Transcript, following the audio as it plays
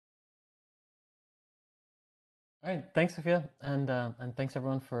All right, thanks, Sophia, and thanks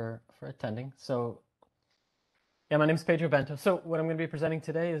everyone for attending. So, yeah, my name is Pedro Bento. So, what I'm going to be presenting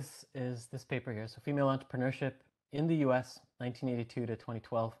today is this paper here. So, female entrepreneurship in the U.S., 1982 to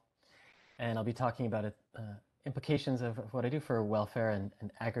 2012, and I'll be talking about it, implications of what I do for welfare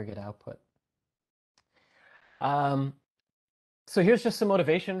and aggregate output. Um, so here's just some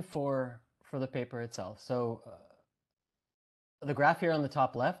motivation for the paper itself. So, the graph here on the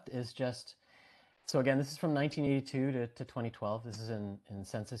top left is just. So again, this is from 1982 to 2012. This is in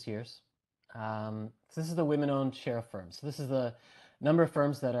census years. So this is the women-owned share of firms. So this is the number of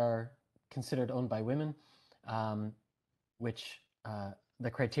firms that are considered owned by women, which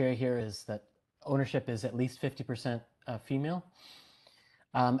the criteria here is that ownership is at least 50% female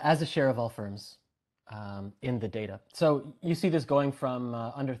as a share of all firms in the data. So you see this going from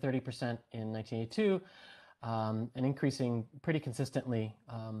under 30% in 1982 and increasing pretty consistently.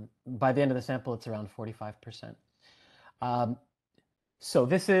 By the end of the sample, it's around 45%. So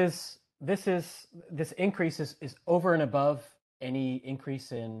this increase is over and above any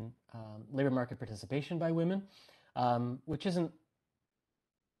increase in labor market participation by women, which isn't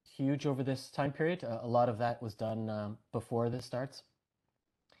huge over this time period. A lot of that was done before this starts.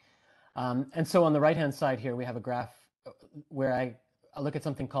 And so on the right-hand side here, we have a graph where I look at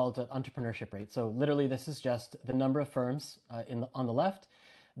something called an entrepreneurship rate. So literally, this is just the number of firms on the left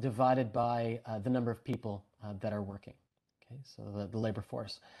divided by the number of people that are working. Okay, so the labor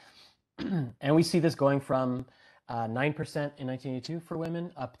force. And we see this going from 9% in 1982 for women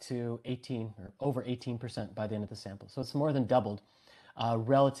up to 18 or over 18% by the end of the sample. So it's more than doubled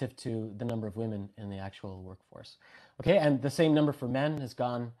relative to the number of women in the actual workforce. Okay, and the same number for men has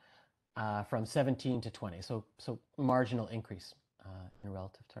gone from 17 to 20. So marginal increase in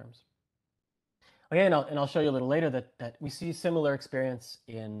relative terms. Okay, and I'll show you a little later that we see similar experience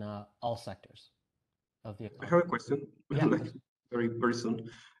in all sectors of the I economy. have a question, Yeah. like very personal.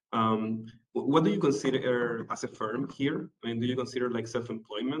 What do you consider as a firm here? I mean, do you consider like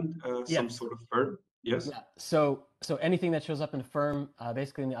self-employment some Yes. sort of firm? Yes. Yeah. So anything that shows up in a firm,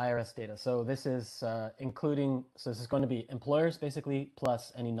 basically in the IRS data. So this is including. So this is going to be employers basically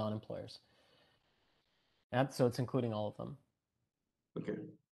plus any non-employers. Yeah. So it's including all of them. Okay.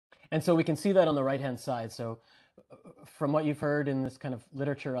 And so we can see that on the right-hand side. So from what you've heard in this kind of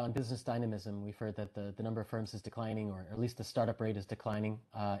literature on business dynamism, we've heard that the number of firms is declining, or at least the startup rate is declining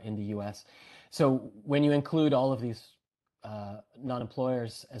in the US. So when you include all of these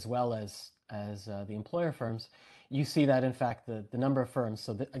non-employers as well as the employer firms, you see that in fact the number of firms.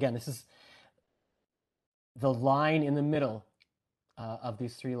 So again, this is the line in the middle of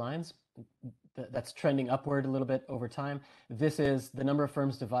these three lines that's trending upward a little bit over time. This is the number of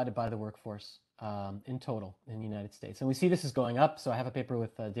firms divided by the workforce in total in the United States. And we see this is going up. So I have a paper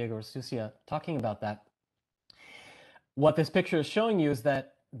with Diego Resucia talking about that. What this picture is showing you is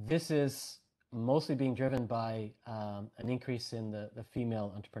that this is mostly being driven by an increase in the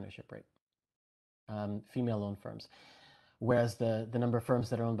female entrepreneurship rate, female-owned firms, whereas the number of firms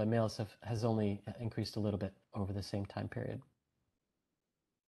that are owned by males has only increased a little bit over the same time period.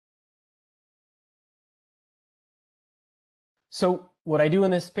 So what I do in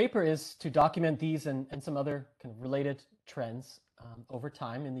this paper is to document these and some other kind of related trends over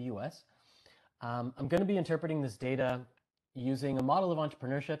time in the US. I'm going to be interpreting this data using a model of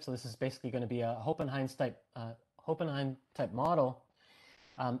entrepreneurship. So this is basically going to be a Hoppenheim type model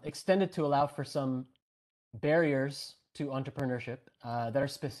extended to allow for some barriers to entrepreneurship that are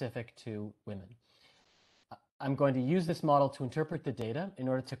specific to women. I'm going to use this model to interpret the data in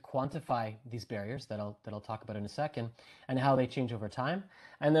order to quantify these barriers that I'll talk about in a second and how they change over time.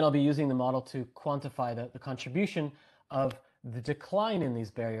 And then I'll be using the model to quantify the contribution of the decline in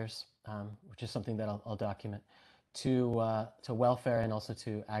these barriers, which is something that I'll document, to welfare and also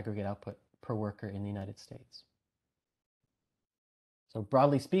to aggregate output per worker in the United States. So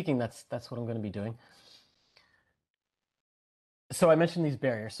broadly speaking, that's what I'm going to be doing. So I mentioned these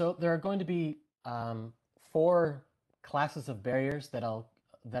barriers. So there are going to be 4 classes of barriers that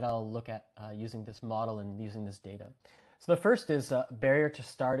I'll look at using this model and using this data. So the first is a barrier to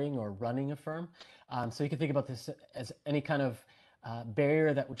starting or running a firm. So you can think about this as any kind of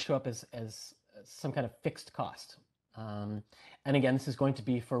barrier that would show up as some kind of fixed cost. And again, this is going to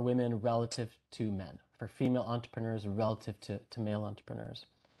be for women relative to men, for female entrepreneurs relative to male entrepreneurs.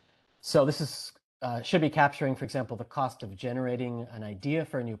 So this is should be capturing, for example, the cost of generating an idea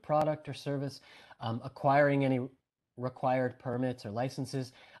for a new product or service, acquiring any required permits or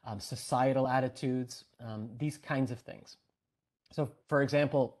licenses, societal attitudes, these kinds of things. So, for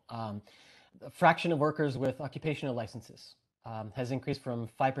example, a fraction of workers with occupational licenses has increased from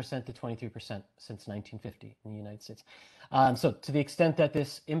 5% to 23% since 1950 in the United States. So to the extent that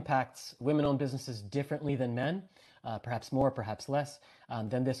this impacts women-owned businesses differently than men, perhaps more, perhaps less,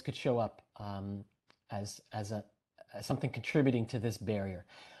 then this could show up as something contributing to this barrier.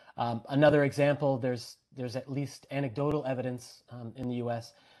 Another example, there's at least anecdotal evidence in the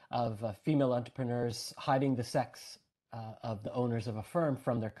U.S. of female entrepreneurs hiding the sex of the owners of a firm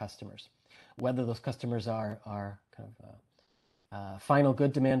from their customers, whether those customers are kind of final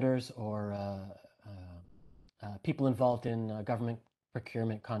good demanders or people involved in government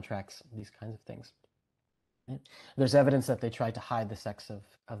procurement contracts, these kinds of things. There's evidence that they tried to hide the sex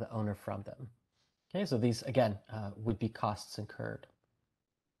of the owner from them. Okay, so these, again, would be costs incurred.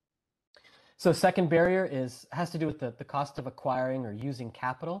 So second barrier has to do with the cost of acquiring or using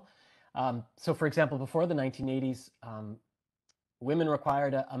capital. So for example, before the 1980s, women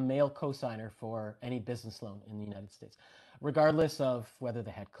required a male cosigner for any business loan in the United States, regardless of whether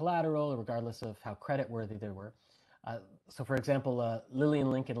they had collateral or regardless of how creditworthy they were. So for example,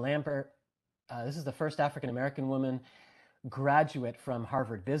 Lillian Lincoln Lambert, this is the first African-American woman graduate from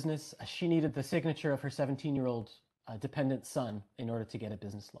Harvard Business. She needed the signature of her 17-year-old dependent son in order to get a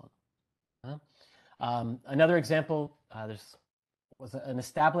business loan. Another example, was an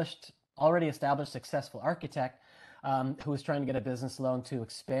already established successful architect who was trying to get a business loan to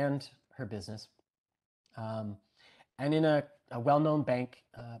expand her business. And in a well-known bank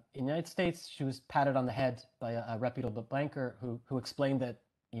in the United States, she was patted on the head by a reputable banker who explained that,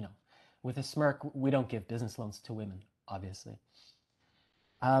 with a smirk, we don't give business loans to women, obviously.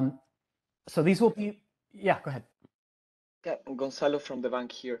 So these will be, yeah, go ahead. Yeah, Gonzalo from the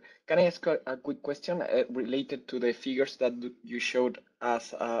bank here. Can I ask a quick question related to the figures that you showed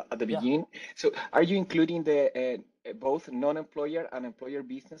us at the beginning? Yeah. So are you including the both non-employer and employer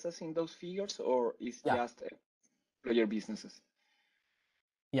businesses in those figures, or is just employer businesses?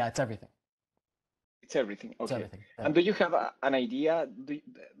 Yeah, it's everything. It's everything. Okay. It's everything. Yeah. And do you have an idea?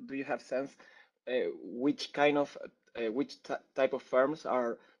 Do you have sense which kind of type of firms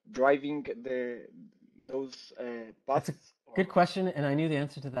are driving those paths? That's a good question, and I knew the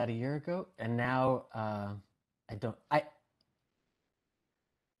answer to that a year ago, and now I don't.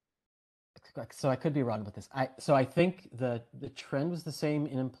 So I could be wrong about this. So I think the trend was the same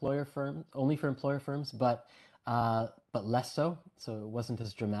in employer firms, only for employer firms, but less so. So it wasn't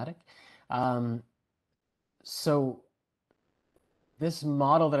as dramatic. So this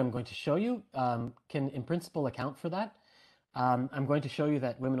model that I'm going to show you can, in principle, account for that. I'm going to show you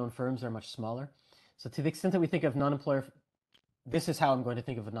that women-owned firms are much smaller. So to the extent that we think of non-employer, this is how I'm going to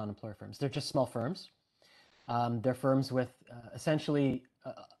think of non-employer firms. They're just small firms. They're firms with essentially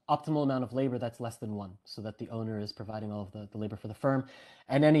optimal amount of labor that's less than one, so that the owner is providing all of the labor for the firm.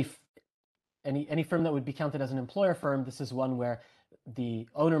 And any firm that would be counted as an employer firm, this is one where the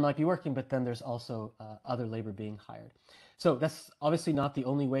owner might be working, but then there's also other labor being hired. So that's obviously not the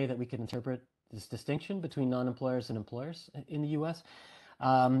only way that we can interpret this distinction between non-employers and employers in the US.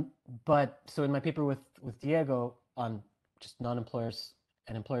 But so in my paper with Diego on just non-employers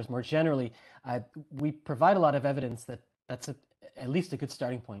and employers more generally, we provide a lot of evidence that that's at least a good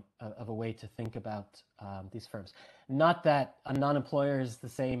starting point of a way to think about these firms. Not that a non-employer is the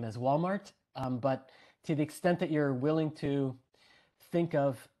same as Walmart, but to the extent that you're willing to think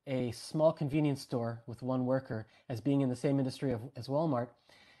of a small convenience store with one worker as being in the same industry as Walmart,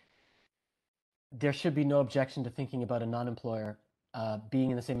 there should be no objection to thinking about a non-employer being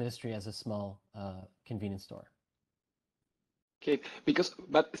in the same industry as a small convenience store. Okay,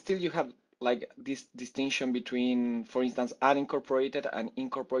 but still you have like this distinction between, for instance, unincorporated and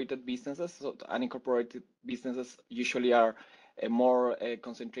incorporated businesses. So unincorporated businesses usually are more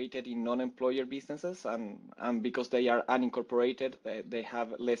concentrated in non-employer businesses, and because they are unincorporated, they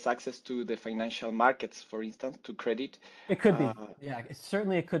have less access to the financial markets, for instance, to credit. It could be, yeah,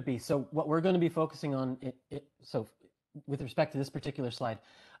 certainly it could be. So what we're going to be focusing on, so with respect to this particular slide,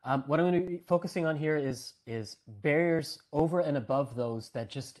 what I'm going to be focusing on here is barriers over and above those that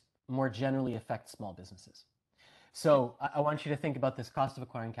just more generally affect small businesses. So I want you to think about this cost of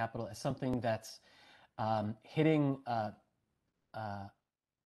acquiring capital as something that's hitting a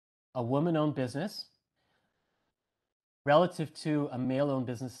woman-owned business relative to a male-owned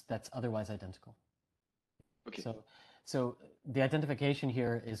business that's otherwise identical. Okay. So the identification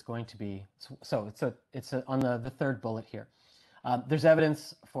here is going to be, it's on the third bullet here. There's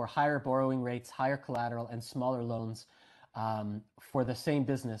evidence for higher borrowing rates, higher collateral, and smaller loans for the same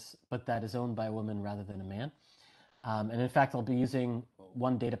business, but that is owned by a woman rather than a man. And in fact, I'll be using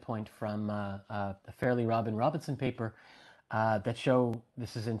one data point from the Fairley Robinson paper that show,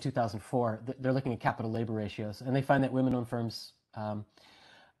 this is in 2004, they're looking at capital labor ratios, and they find that women-owned firms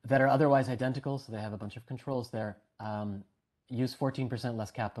that are otherwise identical, so they have a bunch of controls there, use 14%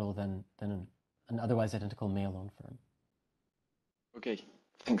 less capital than an otherwise identical male-owned firm. Okay,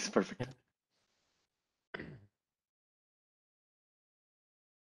 thanks, perfect. Yeah.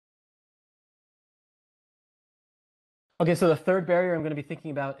 Okay, so the third barrier I'm going to be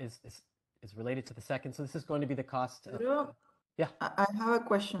thinking about is related to the second. So this is going to be the cost of, yeah. I have a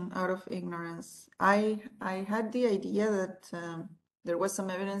question out of ignorance. I had the idea that there was some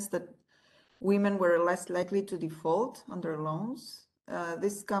evidence that women were less likely to default on their loans.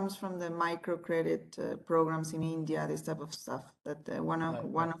 This comes from the microcredit programs in India, this type of stuff. That one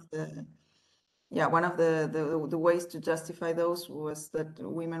of the ways to justify those was that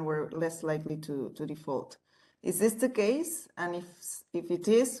women were less likely to default. Is this the case? And if it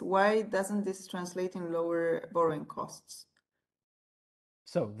is, why doesn't this translate in lower borrowing costs?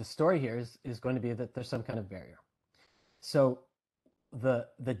 So the story here is going to be that there's some kind of barrier. So the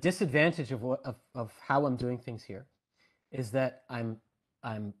disadvantage of how I'm doing things here is that I'm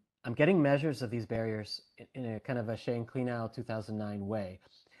getting measures of these barriers in a kind of a Shane-Klenow 2009 way.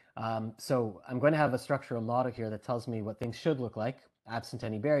 So I'm going to have a structural model here that tells me what things should look like, absent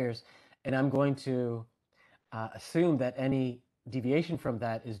any barriers, and I'm going to assume that any deviation from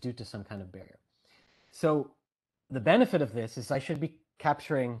that is due to some kind of barrier. So the benefit of this is I should be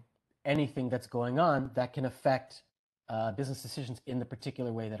capturing anything that's going on that can affect business decisions in the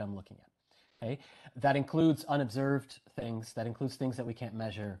particular way that I'm looking at. Okay, that includes unobserved things, that includes things that we can't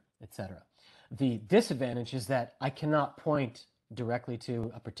measure, etc. The disadvantage is that I cannot point directly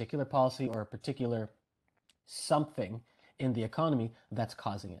to a particular policy or a particular something in the economy that's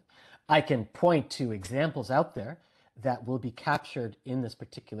causing it. I can point to examples out there that will be captured in this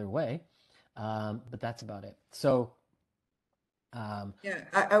particular way, but that's about it. So, yeah,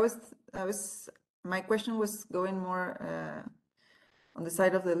 my question was going more on the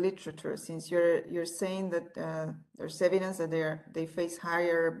side of the literature, since you're saying that there's evidence that they face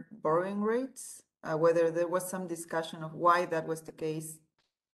higher borrowing rates, whether there was some discussion of why that was the case,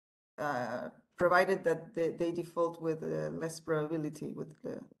 provided that they default with less probability,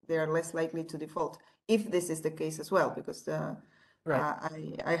 they are less likely to default, if this is the case as well, because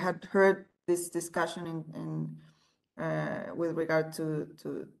right. I had heard this discussion in with regard to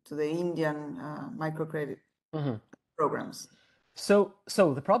the Indian microcredit programs. So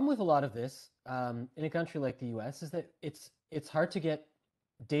the problem with a lot of this in a country like the US is that it's hard to get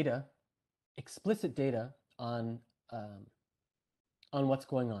data, explicit data on what's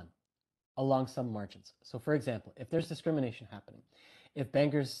going on along some margins. So for example, if there's discrimination happening, if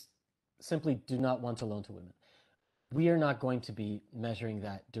bankers simply do not want to loan to women, we are not going to be measuring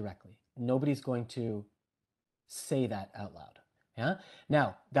that directly. Nobody's going to say that out loud. Yeah.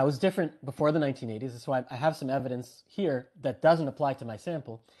 Now, that was different before the 1980s. That's why I have some evidence here that doesn't apply to my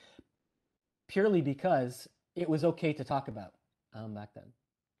sample, purely because it was okay to talk about back then.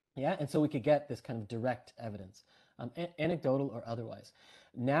 Yeah. And so we could get this kind of direct evidence, anecdotal or otherwise.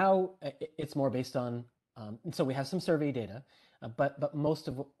 Now it's more based on, so we have some survey data, but most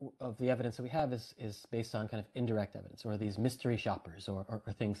of the evidence that we have is based on kind of indirect evidence, or these mystery shoppers, or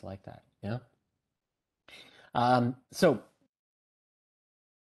things like that. Yeah. So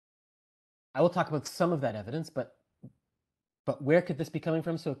I will talk about some of that evidence, but where could this be coming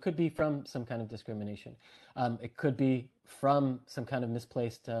from? So it could be from some kind of discrimination. It could be from some kind of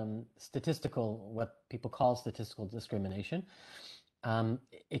misplaced statistical, what people call statistical discrimination.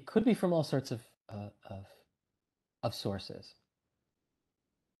 It could be from all sorts of sources.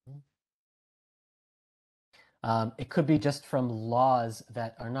 It could be just from laws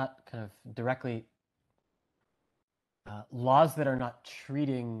that are not kind of directly laws that are not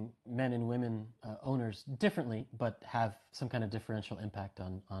treating men and women owners differently, but have some kind of differential impact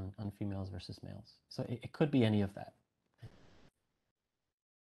on females versus males. So it could be any of that.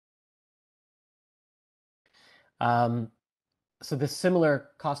 So this similar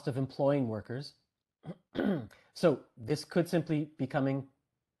cost of employing workers. So this could simply be coming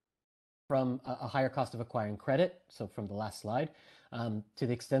from a higher cost of acquiring credit. So from the last slide, to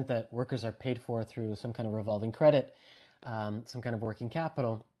the extent that workers are paid for through some kind of revolving credit, some kind of working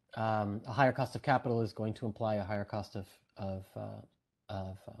capital, a higher cost of capital is going to imply a higher cost of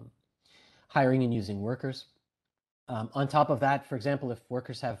hiring and using workers. On top of that, for example, if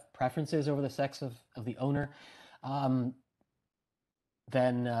workers have preferences over the sex of the owner,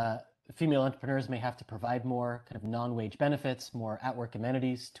 then female entrepreneurs may have to provide more kind of non-wage benefits, more at-work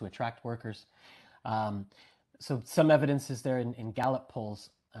amenities to attract workers. So some evidence is there in Gallup polls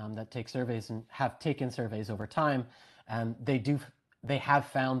that take surveys and have taken surveys over time And they have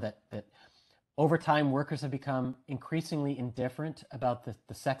found that over time, workers have become increasingly indifferent about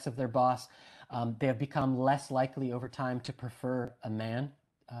the sex of their boss. They have become less likely over time to prefer a man,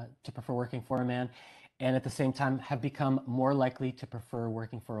 to prefer working for a man, and at the same time have become more likely to prefer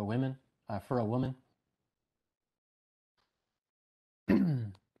working for a woman.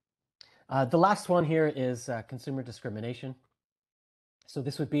 The last one here is consumer discrimination. So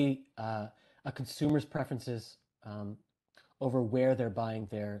this would be a consumer's preferences over where they're buying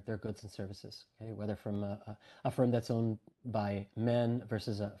their goods and services, okay? Whether from a firm that's owned by men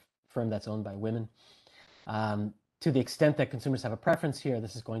versus a firm that's owned by women. To the extent that consumers have a preference here,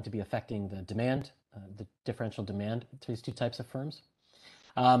 this is going to be affecting the demand, the differential demand to these two types of firms.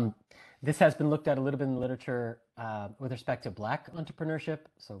 This has been looked at a little bit in the literature with respect to Black entrepreneurship.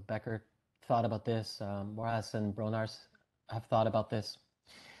 So Becker thought about this, Moraz and Bronars have thought about this.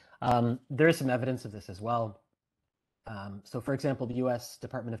 There is some evidence of this as well. So for example, the US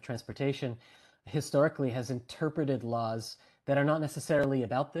Department of Transportation historically has interpreted laws that are not necessarily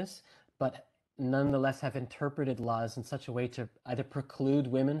about this, but nonetheless have interpreted laws in such a way to either preclude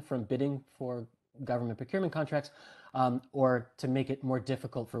women from bidding for government procurement contracts or to make it more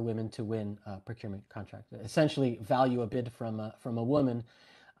difficult for women to win a procurement contract. Essentially value a bid from a woman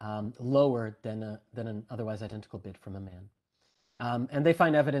lower than an otherwise identical bid from a man. And they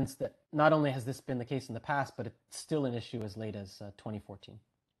find evidence that not only has this been the case in the past, but it's still an issue as late as 2014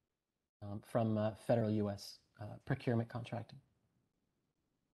 from federal US procurement contracting.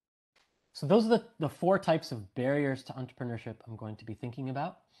 So those are the four types of barriers to entrepreneurship I'm going to be thinking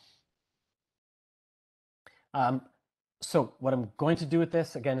about. So what I'm going to do with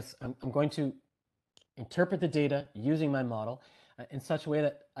this, again, is I'm going to interpret the data using my model in such a way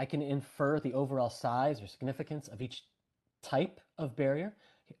that I can infer the overall size or significance of each type of barrier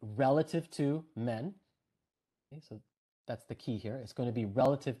relative to men. Okay, so that's the key here. It's going to be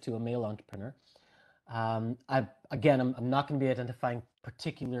relative to a male entrepreneur. I'm not going to be identifying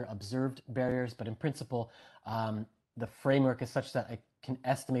particular observed barriers, but in principle, the framework is such that I can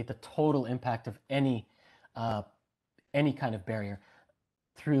estimate the total impact of any kind of barrier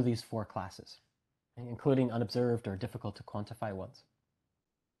through these four classes, including unobserved or difficult to quantify ones.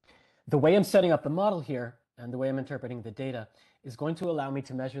 The way I'm setting up the model here and the way I'm interpreting the data is going to allow me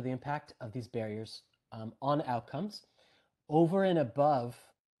to measure the impact of these barriers on outcomes over and above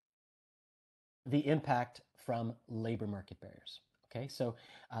the impact from labor market barriers. Okay, so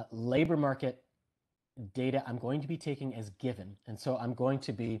labor market data I'm going to be taking as given. And so I'm going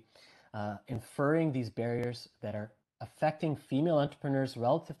to be inferring these barriers that are affecting female entrepreneurs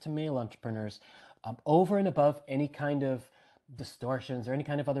relative to male entrepreneurs over and above any kind of distortions or any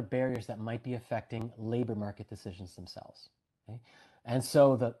kind of other barriers that might be affecting labor market decisions themselves. Okay? And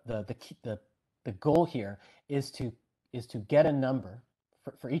so the goal here is to get a number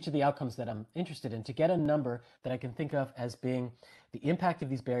for each of the outcomes that I'm interested in, to get a number that I can think of as being the impact of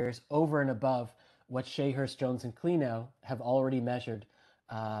these barriers over and above what Shea, Hurst, Jones, and Klenow have already measured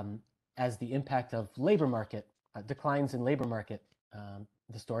as the impact of labor market declines in labor market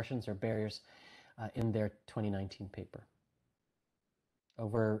distortions or barriers in their 2019 paper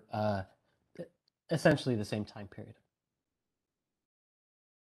over essentially the same time period.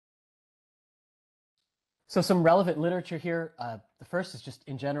 So some relevant literature here. The first is just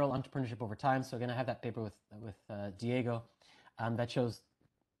in general entrepreneurship over time. So again, I have that paper with Diego that shows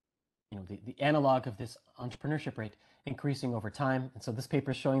the analog of this entrepreneurship rate increasing over time. And so this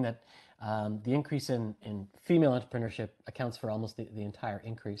paper is showing that the increase in female entrepreneurship accounts for almost the entire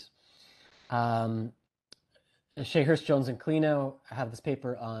increase. Shea, Hurst, Jones, and Klenow have this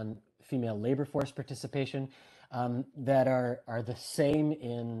paper on female labor force participation that are the same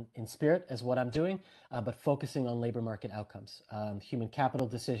in spirit as what I'm doing, but focusing on labor market outcomes, human capital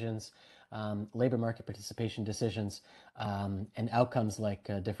decisions, labor market participation decisions, and outcomes like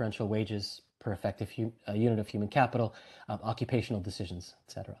differential wages per effective unit of human capital, occupational decisions,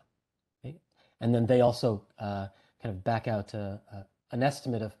 etc. Okay? And then they also kind of back out an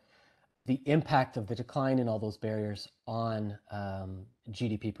estimate of the impact of the decline in all those barriers on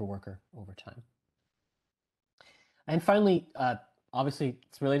GDP per worker over time. And finally, obviously,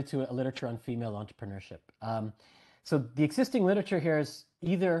 it's related to a literature on female entrepreneurship. So the existing literature here is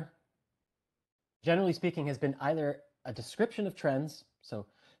either, generally speaking, has been either a description of trends. So,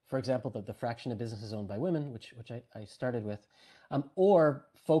 for example, the fraction of businesses owned by women, which I started with, or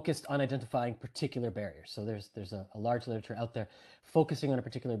focused on identifying particular barriers. So there's a large literature out there focusing on a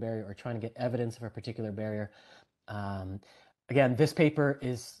particular barrier or trying to get evidence of a particular barrier. Again, this paper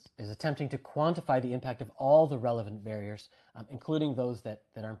is attempting to quantify the impact of all the relevant barriers, including those that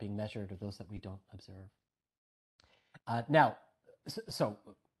aren't being measured or those that we don't observe. Now, so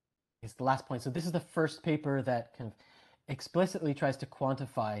it's the last point. So this is the first paper that kind of explicitly tries to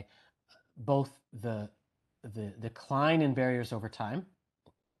quantify both the decline in barriers over time,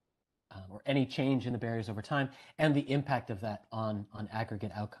 or any change in the barriers over time, and the impact of that on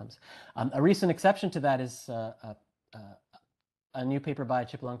aggregate outcomes. A recent exception to that is a new paper by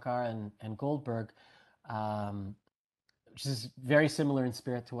Chiplankar and Goldberg, which is very similar in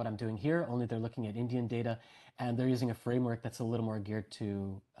spirit to what I'm doing here, only they're looking at Indian data, and they're using a framework that's a little more geared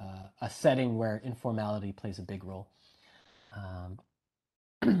to a setting where informality plays a big role,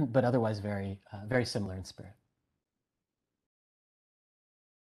 but otherwise very similar in spirit.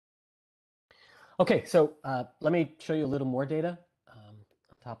 Okay, so let me show you a little more data on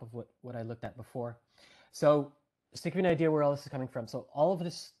top of what I looked at before. So just to give you an idea where all this is coming from. So all of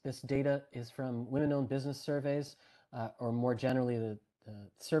this data is from women-owned business surveys, or more generally the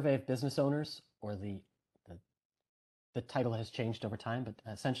survey of business owners, or the title has changed over time, but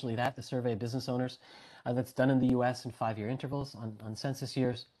essentially the survey of business owners that's done in the US in 5-year intervals on census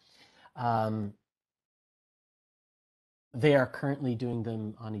years. They are currently doing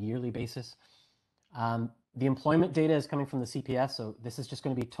them on a yearly basis. The employment data is coming from the CPS, so this is just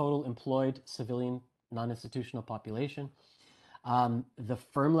going to be total employed civilian non-institutional population. The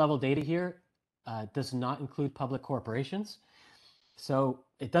firm level data here does not include public corporations. So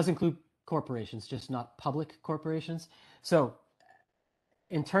it does include corporations, just not public corporations. So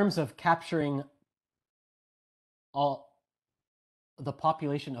in terms of capturing all the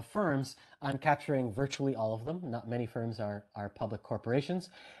population of firms, I'm capturing virtually all of them. Not many firms are public corporations.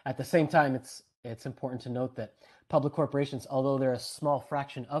 At the same time, it's important to note that public corporations, although they're a small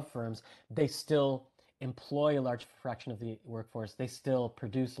fraction of firms, they still employ a large fraction of the workforce. They still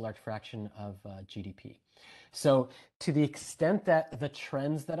produce a large fraction of GDP. So to the extent that the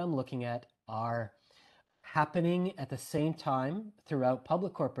trends that I'm looking at are happening at the same time throughout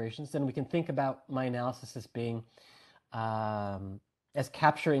public corporations, then we can think about my analysis as being as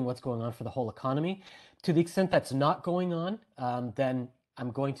capturing what's going on for the whole economy. To the extent that's not going on, then I'm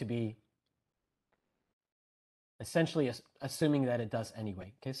going to be essentially assuming that it does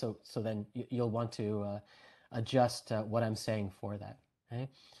anyway. Okay, so then you'll want to adjust what I'm saying for that. Okay,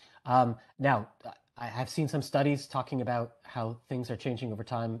 now I have seen some studies talking about how things are changing over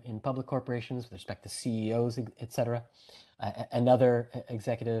time in public corporations with respect to CEOs, etc., and other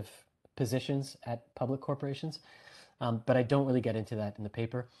executive positions at public corporations. But I don't really get into that in the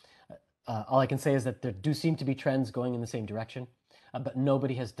paper. All I can say is that there do seem to be trends going in the same direction, but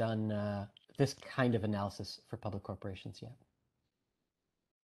nobody has done this kind of analysis for public corporations yet.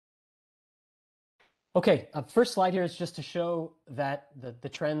 Okay, first slide here is just to show that the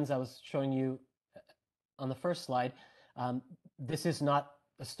trends I was showing you on the first slide, this is not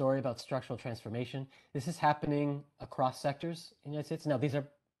a story about structural transformation. This is happening across sectors in the United States. Now, these are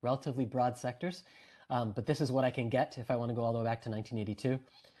relatively broad sectors, but this is what I can get if I want to go all the way back to 1982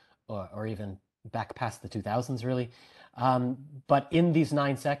 or even back past the 2000s, really. But in these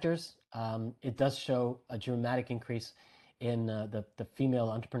 9 sectors, it does show a dramatic increase in the female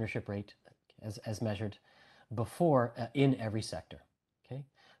entrepreneurship rate as measured before in every sector. Okay,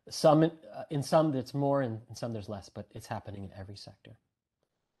 in some it's more, and in some there's less, but it's happening in every sector.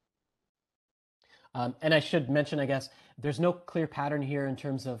 And I should mention, I guess, there's no clear pattern here in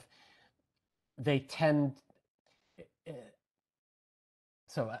terms of they tend.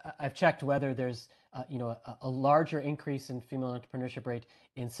 So I've checked whether there's a larger increase in female entrepreneurship rate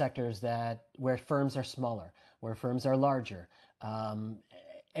in sectors where firms are smaller, where firms are larger,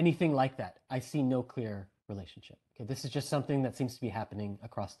 anything like that. I see no clear relationship. Okay, this is just something that seems to be happening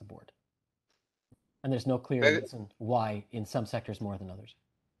across the board, and there's no clear reason why in some sectors more than others.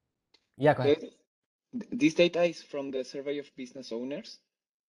 Yeah, go ahead. This data is from the survey of business owners,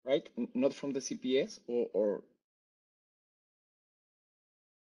 right? Not from the CPS or.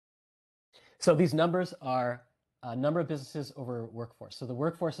 So these numbers are number of businesses over workforce. So the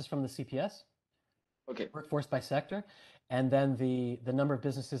workforce is from the CPS. Okay. Workforce by sector, and then the number of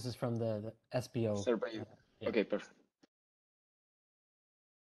businesses is from the SBO survey. Yeah. Okay, perfect.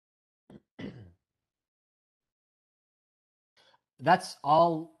 That's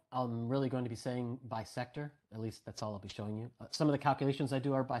all I'm really going to be saying by sector. At least that's all I'll be showing you. Some of the calculations I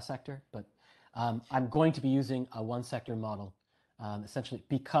do are by sector, but I'm going to be using a one sector model, essentially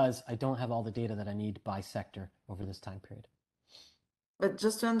because I don't have all the data that I need by sector over this time period. But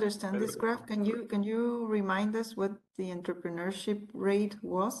just to understand this graph, can you remind us what the entrepreneurship rate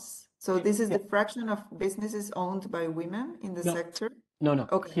was? So this is the fraction of businesses owned by women in the sector? No.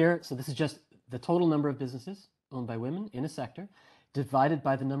 Okay. Here, so this is just the total number of businesses owned by women in a sector divided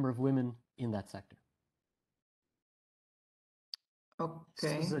by the number of women in that sector.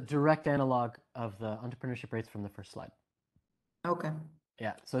 Okay. This is a direct analog of the entrepreneurship rates from the first slide. Okay.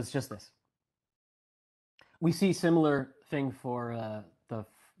 Yeah, so it's just this. We see similar thing for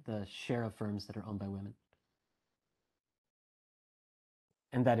the share of firms that are owned by women.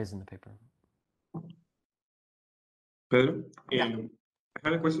 And that is in the paper. Pedro, Yeah. I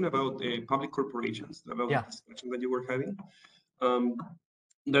had a question about public corporations, about the discussion that you were having. From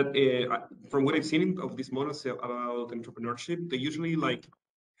what I've seen of these models about entrepreneurship, they usually like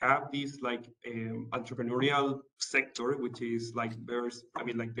have this like entrepreneurial sector, which is like there's, I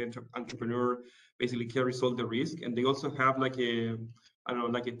mean, like the entrepreneur basically carries all the risk, and they also have like a, I don't know,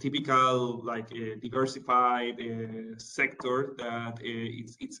 like a typical like a diversified sector that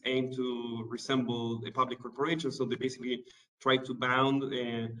it's aimed to resemble a public corporation. So they basically try to bound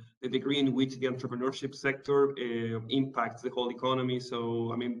the degree in which the entrepreneurship sector impacts the whole economy.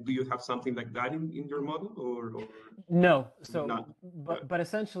 So, I mean, do you have something like that in your model, or no? So, not? but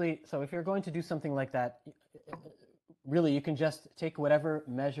essentially, so if you're going to do something like that, really, you can just take whatever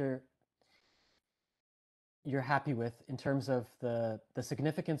measure you're happy with in terms of the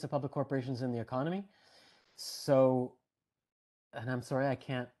significance of public corporations in the economy. So, and I'm sorry, I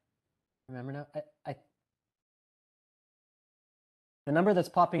can't remember now. The number that's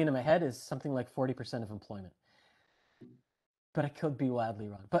popping into my head is something like 40% of employment. But I could be wildly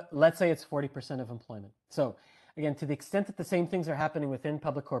wrong. But let's say it's 40% of employment. So again, to the extent that the same things are happening within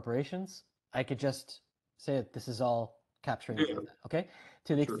public corporations, I could just say that this is all capturing all of that, okay?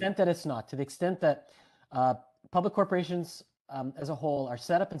 To the extent that it's not, to the extent that public corporations as a whole are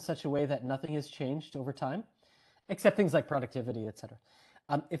set up in such a way that nothing has changed over time, except things like productivity, et cetera.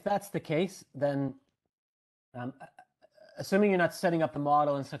 If that's the case, then assuming you're not setting up the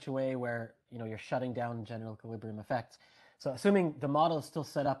model in such a way where you're shutting down general equilibrium effects. So assuming the model is still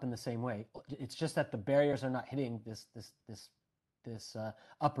set up in the same way, it's just that the barriers are not hitting this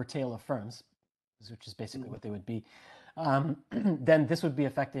upper tail of firms, which is basically what they would be. Then this would be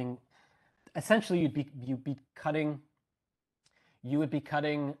affecting. Essentially, you would be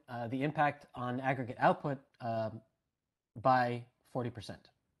cutting the impact on aggregate output by 40%,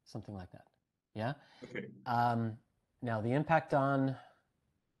 something like that. Yeah. Okay. Now the impact on,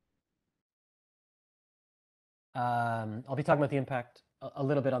 I'll be talking about the impact a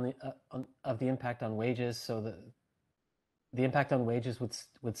little bit on the impact on wages. So the impact on wages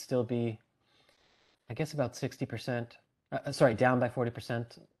would still be, I guess, about 60%. Sorry, down by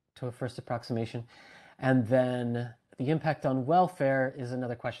 40% to a first approximation, and then the impact on welfare is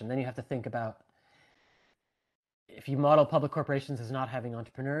another question. Then you have to think about, if you model public corporations as not having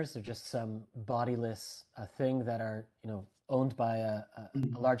entrepreneurs, they're just some bodiless thing that are owned by a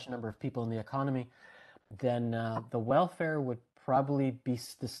large number of people in the economy, then the welfare would probably be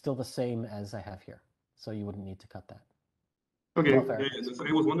still the same as I have here. So you wouldn't need to cut that. Okay. So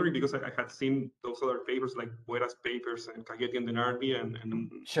I was wondering because I had seen those other papers like Buera's papers and Caggetti and Denardi, and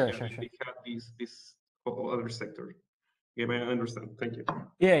sure. They had this other sector. Yeah, I understand. Thank you.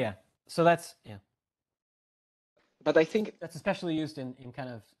 Yeah. So that's But I think that's especially used in kind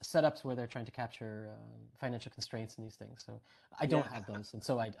of setups where they're trying to capture financial constraints and these things. So I don't have those, and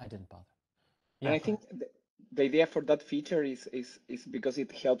so I didn't bother. Yeah, and I think the idea for that feature is because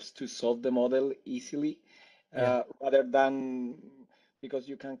it helps to solve the model easily, rather than because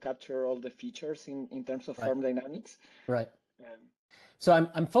you can capture all the features in terms of firm dynamics. Right. So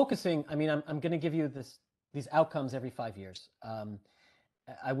I'm focusing. I mean, I'm going to give you these outcomes every 5 years.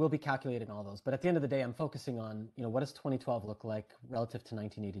 I will be calculating all those, but at the end of the day, I'm focusing on, what does 2012 look like relative to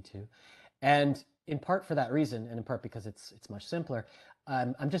 1982? And in part for that reason, and in part because it's much simpler,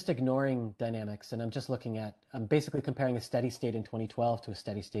 I'm just ignoring dynamics, and I'm basically comparing a steady state in 2012 to a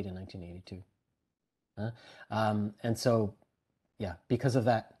steady state in 1982. And so, yeah, because of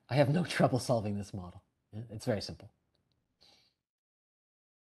that, I have no trouble solving this model. It's very simple.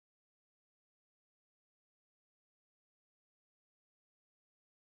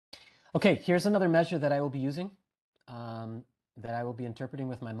 Okay, here's another measure that I will be using, that I will be interpreting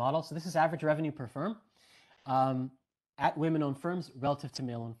with my model. So this is average revenue per firm at women-owned firms relative to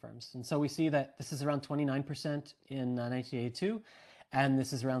male-owned firms. And so we see that this is around 29% in 1982, and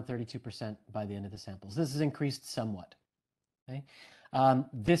this is around 32% by the end of the samples. This has increased somewhat. Okay,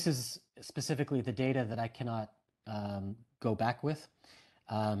 this is specifically the data that I cannot go back with,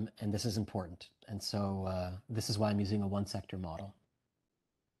 and this is important. And so this is why I'm using a one-sector model.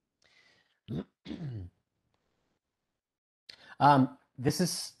 This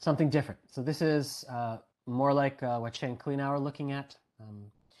is something different. So this is more like what Shane Kleinauer are looking at.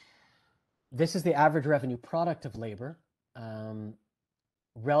 This is the average revenue product of labor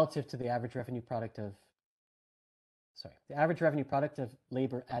relative to the average revenue product of the average revenue product of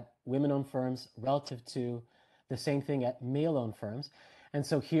labor at women-owned firms relative to the same thing at male-owned firms. And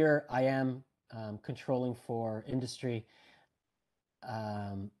so here I am controlling for industry.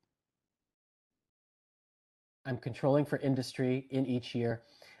 I'm controlling for industry in each year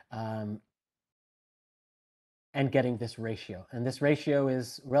and getting this ratio. And this ratio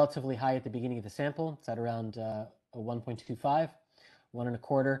is relatively high at the beginning of the sample. It's at around 1.25,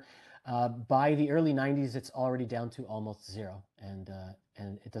 1.25. By the early 90s, it's already down to almost 0, and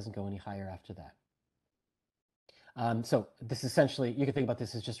it doesn't go any higher after that. So this essentially, you can think about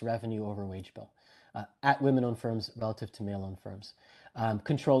this as just revenue over wage bill at women-owned firms relative to male-owned firms,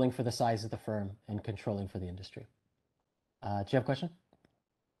 controlling for the size of the firm and controlling for the industry. Do you have a question,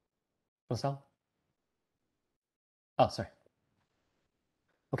 Marcel? Oh, sorry.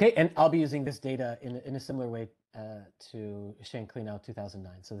 Okay, and I'll be using this data in a similar way to Shanklinow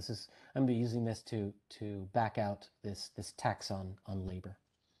 2009. So this is, I'm gonna be using this to back out this tax on labor.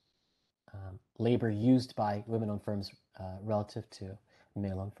 Labor used by women-owned firms relative to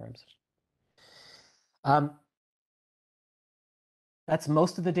male-owned firms. That's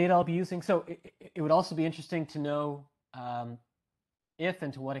most of the data I'll be using. So it would also be interesting to know if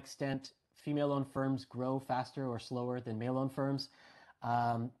and to what extent female-owned firms grow faster or slower than male-owned firms,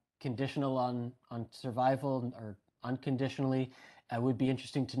 conditional on survival or unconditionally. It would be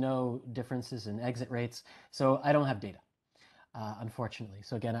interesting to know differences in exit rates. So I don't have data, unfortunately.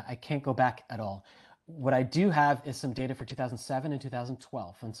 So again, I can't go back at all. What I do have is some data for 2007 and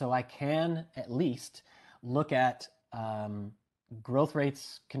 2012. And so I can at least look at growth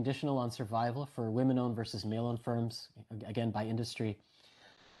rates conditional on survival for women-owned versus male-owned firms, again, by industry,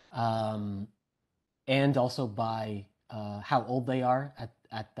 and also by how old they are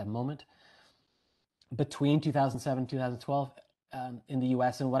at the moment between 2007 and 2012 in the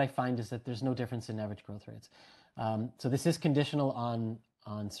US. And what I find is that there's no difference in average growth rates. So this is conditional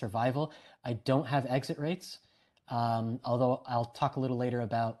on survival. I don't have exit rates, although I'll talk a little later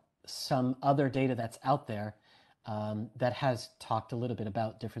about some other data that's out there that has talked a little bit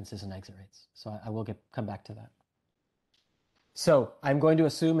about differences in exit rates. So I will come back to that. So I'm going to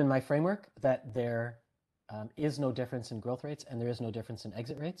assume in my framework that there is no difference in growth rates and there is no difference in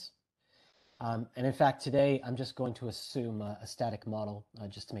exit rates. And in fact, today I'm just going to assume a static model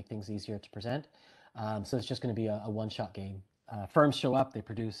just to make things easier to present. So it's just going to be a one-shot game. Firms show up, they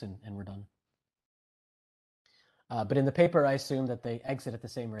produce, and we're done. But in the paper, I assume that they exit at the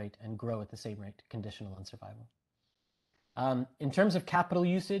same rate and grow at the same rate, conditional on survival. In terms of capital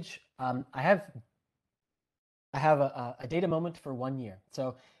usage, I have a data moment for 1 year.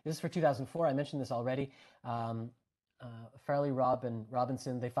 So this is for 2004. I mentioned this already. Farley, Robb, and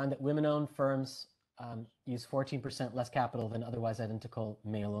Robinson, they find that women-owned firms use 14% less capital than otherwise identical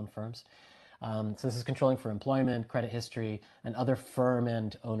male-owned firms. So this is controlling for employment, credit history, and other firm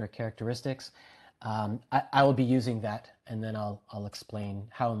and owner characteristics. I will be using that, and then I'll explain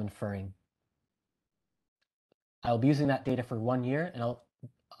how I'm inferring. I'll be using that data for 1 year, and I'll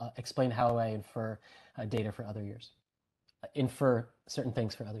explain how I infer data for other years, infer certain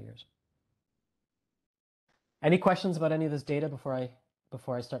things for other years. Any questions about any of this data before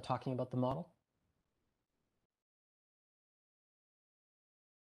I start talking about the model?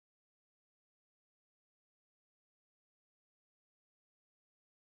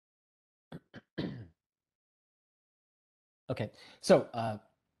 Okay, so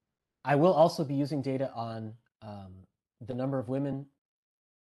I will also be using data on the number of women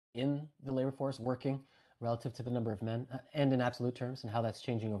in the labor force working relative to the number of men and in absolute terms and how that's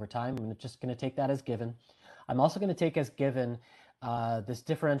changing over time. I'm just going to take that as given. I'm also going to take as given this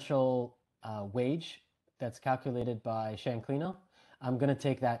differential wage that's calculated by Shanklinow. I'm going to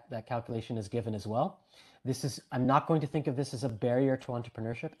take that calculation as given as well. I'm not going to think of this as a barrier to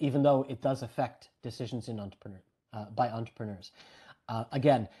entrepreneurship, even though it does affect decisions in by entrepreneurs.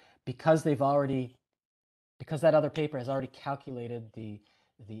 Again, because that other paper has already calculated the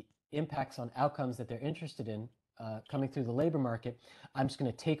impacts on outcomes that they're interested in coming through the labor market, I'm just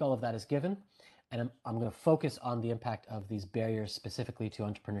going to take all of that as given, and I'm going to focus on the impact of these barriers specifically to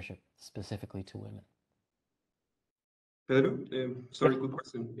entrepreneurship, specifically to women. Pedro, sorry, quick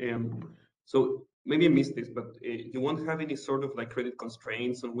question. So maybe I missed this, but you won't have any sort of like credit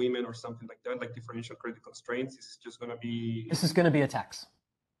constraints on women or something like that, like differential credit constraints. It's just going to be. This is going to be a tax.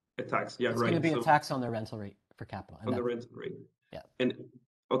 A tax, yeah, it's right. It's going to be a tax on the rental rate for capital. On the rental rate. Yeah. And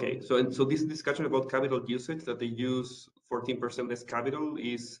okay, so this discussion about capital usage, that they use 14% less capital,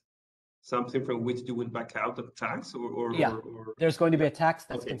 is something from which you will back out the tax, or there's going to be a tax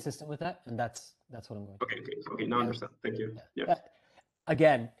that's consistent with that, and that's what I'm going to do. Okay, now I understand. Thank you. Yeah.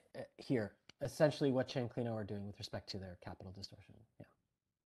 Again, here, essentially what Chanclino are doing with respect to their capital distortion. Yeah.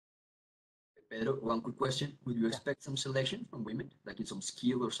 Pedro, one quick question. Would you expect some selection from women, like in some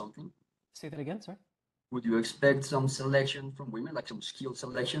skill or something? Say that again, sorry? Would you expect some selection from women, like some skill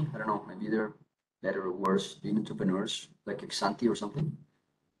selection? I don't know, maybe they're better or worse being entrepreneurs, like ex ante or something?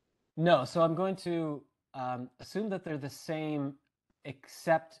 No, so I'm going to assume that they're the same,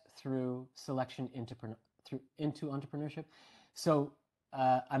 except through selection into entrepreneurship. So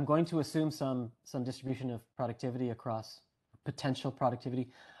I'm going to assume some distribution of productivity across potential productivity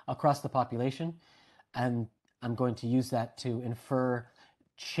across the population, and I'm going to use that to infer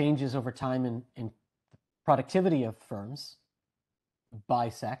changes over time in productivity of firms by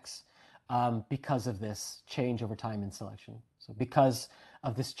sex because of this change over time in selection. So because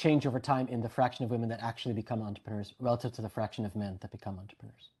of this change over time in the fraction of women that actually become entrepreneurs relative to the fraction of men that become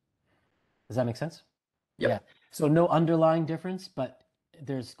entrepreneurs. Does that make sense? Yep. Yeah. So no underlying difference, but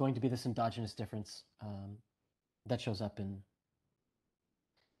there's going to be this endogenous difference that shows up in,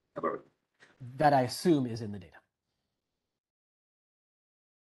 that I assume is in the data.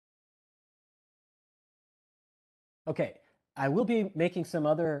 Okay, I will be making some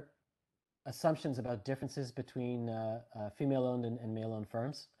other assumptions about differences between female-owned and male-owned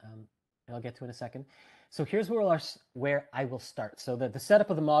firms, and I'll get to in a second. So here's where I will start. So the setup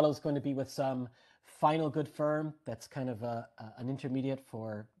of the model is going to be with some final good firm that's kind of an intermediate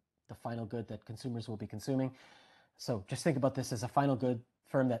for the final good that consumers will be consuming. So just think about this as a final good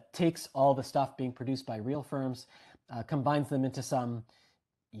firm that takes all the stuff being produced by real firms, combines them into some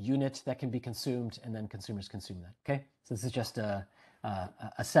unit that can be consumed, and then consumers consume that. Okay, so this is just a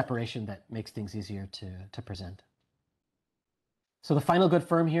separation that makes things easier to present. So the final good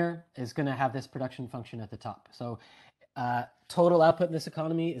firm here is going to have this production function at the top. So total output in this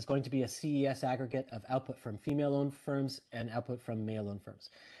economy is going to be a CES aggregate of output from female-owned firms and output from male-owned firms.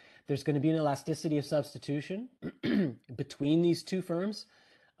 There's going to be an elasticity of substitution between these two firms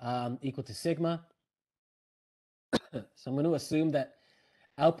equal to sigma. So I'm going to assume that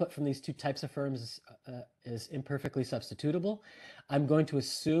output from these two types of firms is imperfectly substitutable. I'm going to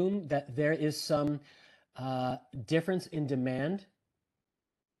assume that there is some difference in demand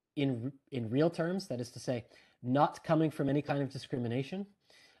in real terms, that is to say, not coming from any kind of discrimination.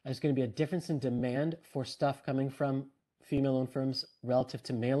 There's going to be a difference in demand for stuff coming from female-owned firms relative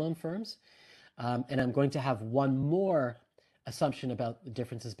to male-owned firms. And I'm going to have one more assumption about the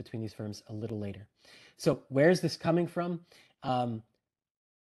differences between these firms a little later. So where is this coming from?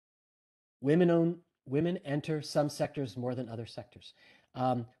 Women enter some sectors more than other sectors.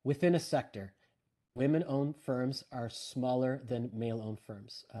 Within a sector, women-owned firms are smaller than male-owned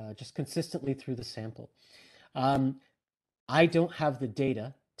firms, just consistently through the sample. I don't have the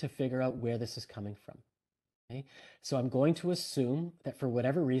data to figure out where this is coming from. Okay? So I'm going to assume that for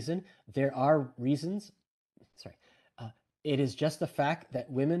whatever reason, there are reasons, it is just the fact that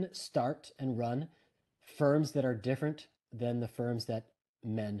women start and run firms that are different than the firms that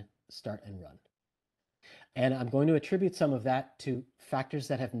men start and run. And I'm going to attribute some of that to factors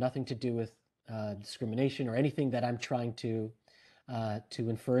that have nothing to do with discrimination or anything that I'm trying to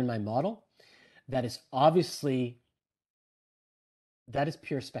infer in my model. That is obviously, that is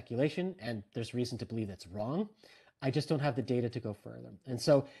pure speculation, and there's reason to believe that's wrong. I just don't have the data to go further. And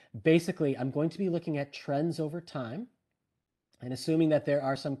so basically, I'm going to be looking at trends over time and assuming that there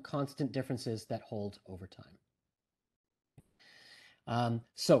are some constant differences that hold over time.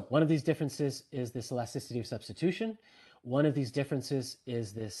 So one of these differences is this elasticity of substitution. One of these differences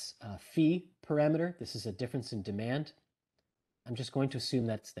is this phi parameter. This is a difference in demand. I'm just going to assume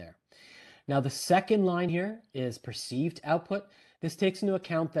that's there. Now the second line here is perceived output. This takes into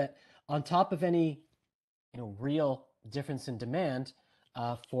account that on top of any real difference in demand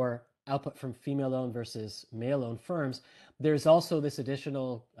for output from female-owned versus male-owned firms, there's also this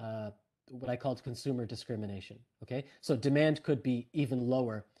additional what I called consumer discrimination. Okay, so demand could be even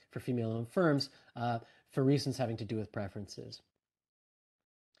lower for female-owned firms for reasons having to do with preferences.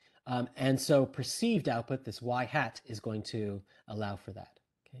 And so perceived output, this y hat, is going to allow for that.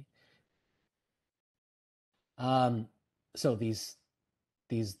 Okay. So these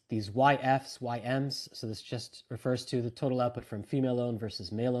YFs, YMs, so this just refers to the total output from female-owned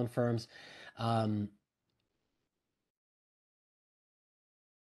versus male-owned firms.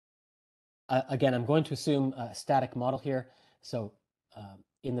 Again, I'm going to assume a static model here. So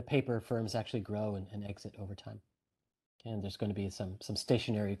in the paper, firms actually grow and exit over time. And there's going to be some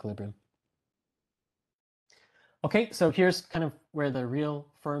stationary equilibrium. Okay, so here's kind of where the real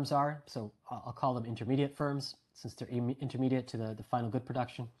firms are. So I'll call them intermediate firms, since they're intermediate to the final good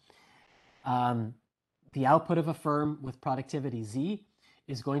production. The output of a firm with productivity Z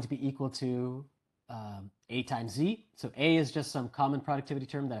is going to be equal to A times Z. So A is just some common productivity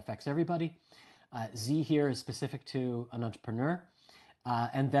term that affects everybody. Z here is specific to an entrepreneur.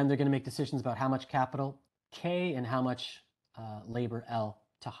 And then they're going to make decisions about how much capital, K, and how much labor, L,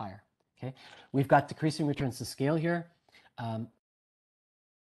 to hire. Okay, we've got decreasing returns to scale here. I'm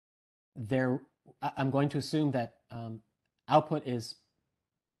going to assume that output is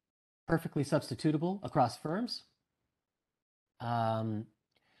perfectly substitutable across firms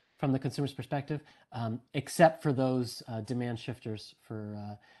from the consumer's perspective, except for those demand shifters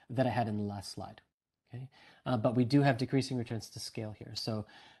that I had in the last slide. Okay, but we do have decreasing returns to scale here. So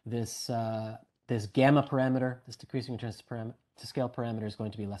this gamma parameter, this decreasing returns to scale parameter, is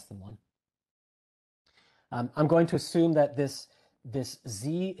going to be less than 1. I'm going to assume that this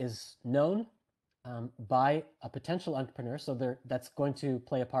Z is known by a potential entrepreneur, so that's going to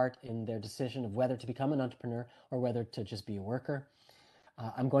play a part in their decision of whether to become an entrepreneur or whether to just be a worker.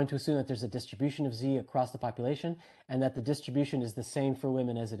 I'm going to assume that there's a distribution of Z across the population and that the distribution is the same for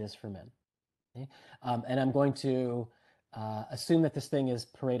women as it is for men. Okay? And I'm going to assume that this thing is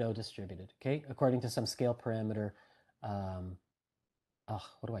Pareto distributed, okay, according to some scale parameter.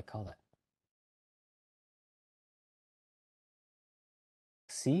 What do I call that?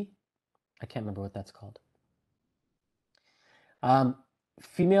 C? I can't remember what that's called.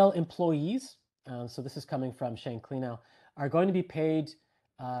 Female employees, so this is coming from Shane Klenow, are going to be paid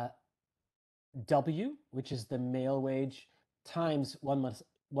W, which is the male wage, times 1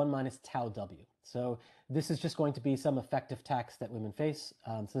 minus tau W. So this is just going to be some effective tax that women face.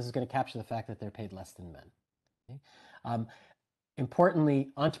 So this is going to capture the fact that they're paid less than men. Okay?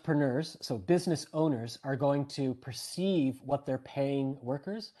 Importantly, entrepreneurs, so business owners, are going to perceive what they're paying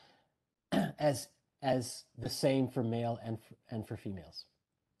workers as the same for male and for females.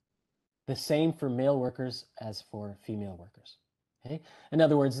 The same for male workers as for female workers. Okay? In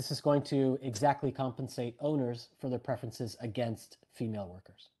other words, this is going to exactly compensate owners for their preferences against female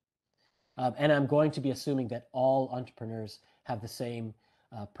workers. And I'm going to be assuming that all entrepreneurs have the same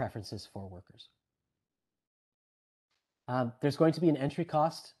preferences for workers. There's going to be an entry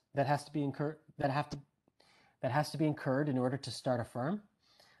cost that has to be incurred in order to start a firm.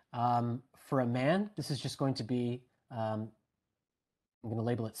 For a man, this is just going to be, I'm going to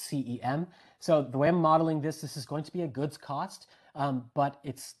label it CEM. So the way I'm modeling this is going to be a goods cost, but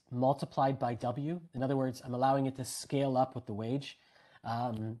it's multiplied by W. In other words, I'm allowing it to scale up with the wage.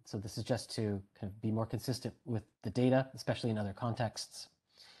 So this is just to kind of be more consistent with the data, especially in other contexts.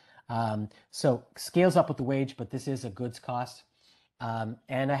 So scales up with the wage, but this is a goods cost.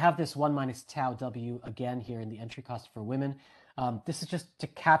 And I have this 1 minus tau W again here in the entry cost for women. This is just to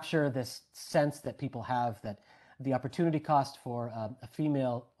capture this sense that people have that the opportunity cost for a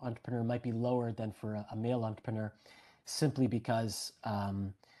female entrepreneur might be lower than for a male entrepreneur, simply because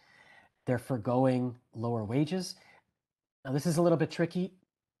they're forgoing lower wages. Now, this is a little bit tricky.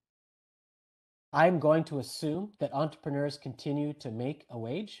 I'm going to assume that entrepreneurs continue to make a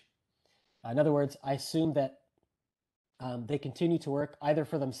wage. In other words, I assume that they continue to work either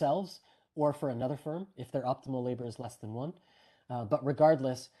for themselves or for another firm if their optimal labor is less than 1. But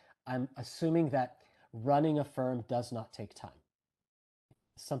regardless, I'm assuming that running a firm does not take time.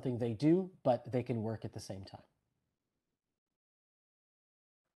 It's something they do, but they can work at the same time.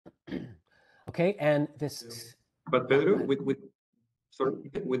 Okay, and this. But Pedro,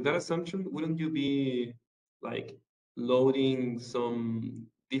 with that assumption, wouldn't you be like loading some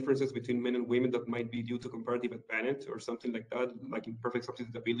differences between men and women that might be due to comparative advantage or something like that, like imperfect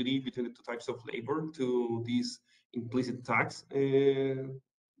substitutability between the two types of labor to this implicit tax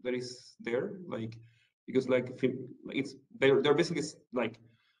that is there? Like, because they're basically like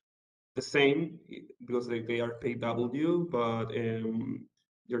the same because they are paid W, but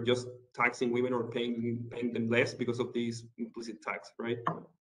you're just taxing women or paying them less because of this implicit tax, right?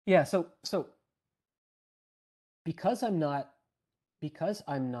 Yeah. So because I'm not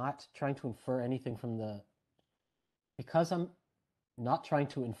trying to infer anything because I'm not trying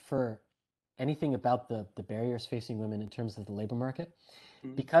to infer anything about the barriers facing women in terms of the labor market,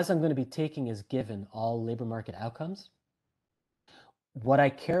 because I'm going to be taking as given all labor market outcomes, what I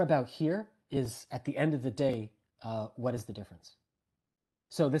care about here is, at the end of the day, what is the difference?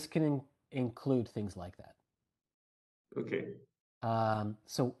 So this can include things like that. Okay.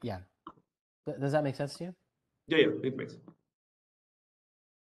 So yeah, does that make sense to you? Yeah, it makes.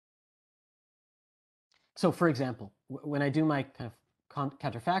 So for example, when I do my kind of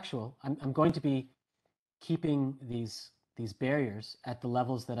counterfactual, I'm going to be keeping these barriers at the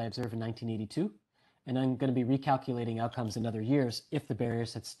levels that I observed in 1982, and I'm going to be recalculating outcomes in other years if the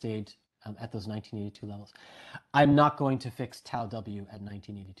barriers had stayed at those 1982 levels. I'm not going to fix tau W at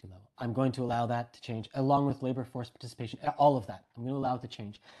 1982 level. I'm going to allow that to change along with labor force participation, all of that. I'm going to allow it to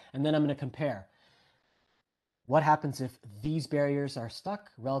change. And then I'm going to compare what happens if these barriers are stuck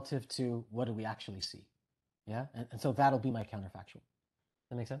relative to what do we actually see. Yeah. And so that'll be my counterfactual.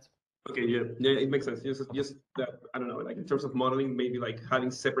 That make sense? Okay, yeah, it makes sense. Just that, I don't know, like in terms of modeling, maybe like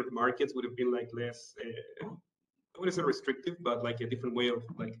having separate markets would have been like less, I wouldn't say restrictive, but like a different way of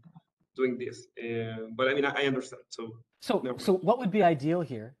like doing this. But I mean, I understand. So what would be ideal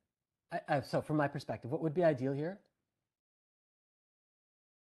here? So from my perspective, what would be ideal here?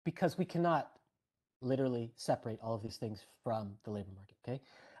 Because we cannot literally separate all of these things from the labor market, okay?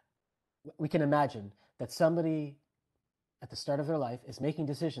 We can imagine that somebody at the start of their life is making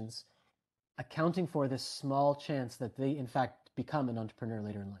decisions accounting for this small chance that they in fact become an entrepreneur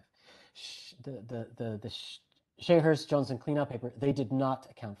later in life. The Shahers Johnson cleanup paper, they did not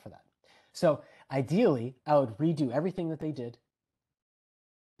account for that. So ideally, I would redo everything that they did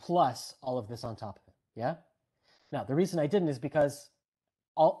plus all of this on top of it. Yeah. Now the reason I didn't is because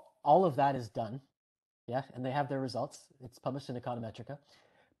all of that is done. Yeah, and they have their results. It's published in Econometrica.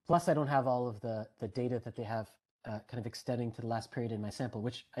 Plus, I don't have all of the data that they have kind of extending to the last period in my sample,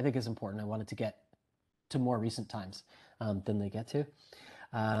 which I think is important. I wanted to get to more recent times than they get to.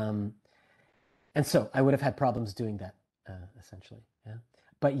 And so I would have had problems doing that, essentially. Yeah.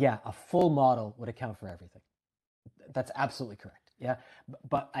 But yeah, a full model would account for everything. That's absolutely correct. Yeah.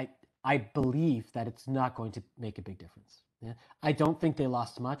 But I believe that it's not going to make a big difference. Yeah. I don't think they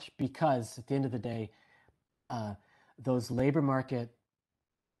lost much because at the end of the day, those labor market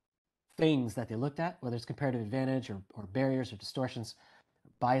things that they looked at, whether it's comparative advantage or barriers or distortions,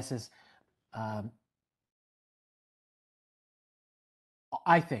 biases,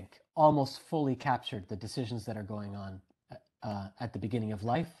 I think almost fully captured the decisions that are going on at the beginning of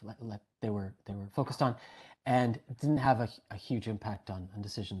life, they were focused on, and didn't have a huge impact on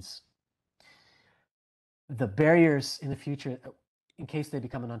decisions. The barriers in the future, in case they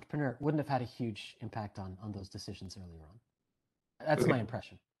become an entrepreneur, wouldn't have had a huge impact on those decisions earlier on. That's my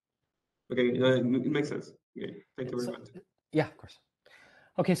impression. Okay, it makes sense. Okay, thank you very much. Yeah, of course.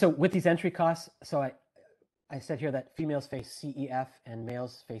 Okay, so with these entry costs, so I said here that females face CEF and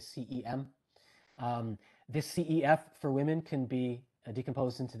males face CEM. This CEF for women can be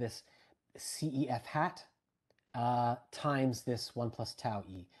decomposed into this CEF hat times this 1 plus tau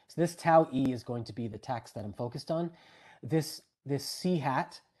E. So this tau E is going to be the tax that I'm focused on. This C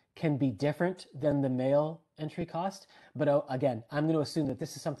hat can be different than the male entry cost, but again, I'm going to assume that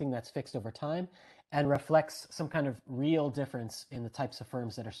this is something that's fixed over time and reflects some kind of real difference in the types of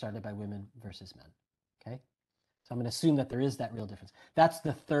firms that are started by women versus men. Okay, so I'm going to assume that there is that real difference. That's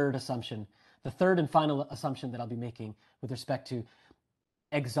the third assumption, the third and final assumption that I'll be making with respect to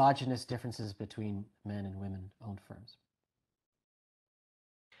exogenous differences between men and women-owned firms.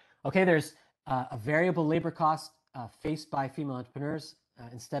 Okay, there's a variable labor cost faced by female entrepreneurs.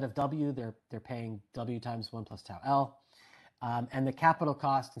 Instead of W, they're paying W times 1 plus tau L. And the capital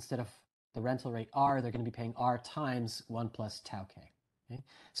cost, instead of the rental rate R, they're going to be paying R times 1 plus tau K. Okay?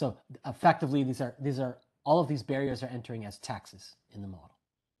 So effectively, these are all of these barriers are entering as taxes in the model.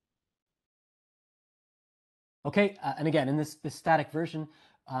 Okay, and again, in this static version,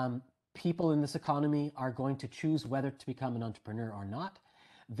 people in this economy are going to choose whether to become an entrepreneur or not.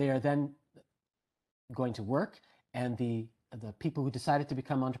 They are then going to work, and the people who decided to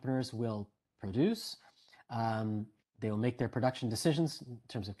become entrepreneurs will produce. They will make their production decisions in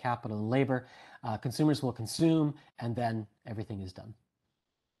terms of capital and labor. Consumers will consume, and then everything is done.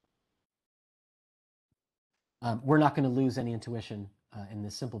 We're not going to lose any intuition in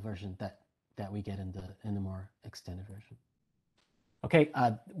this simple version that we get in the more extended version. Okay,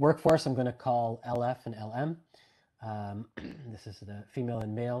 workforce I'm going to call LF and LM. This is the female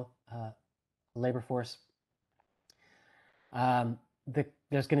and male labor force.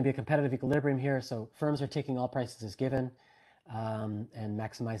 There's going to be a competitive equilibrium here, so firms are taking all prices as given and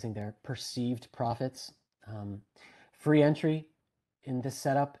maximizing their perceived profits. Free entry in this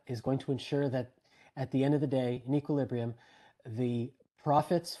setup is going to ensure that at the end of the day, in equilibrium, the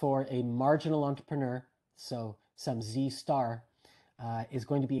profits for a marginal entrepreneur, so some Z star, is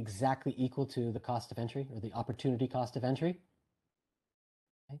going to be exactly equal to the cost of entry or the opportunity cost of entry.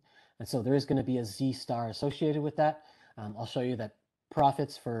 Okay? And so there is going to be a Z star associated with that. I'll show you that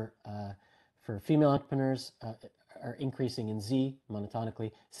profits for female entrepreneurs are increasing in Z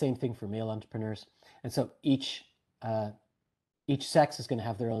monotonically. Same thing for male entrepreneurs. And so each sex is going to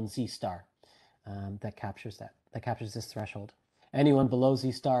have their own Z star that captures this threshold. Anyone below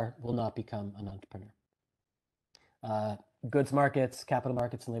Z star will not become an entrepreneur. goods markets, capital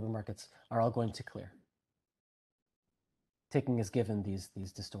markets, and labor markets are all going to clear, taking as given these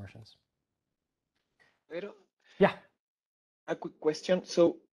distortions. Pedro, Yeah. a quick question.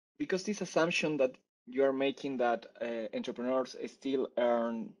 So, because this assumption that you are making that entrepreneurs still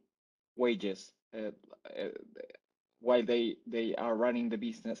earn wages while they are running the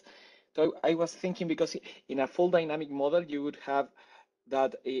business. So I was thinking, because in a full dynamic model, you would have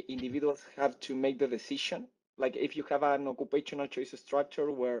that individuals have to make the decision. Like if you have an occupational choice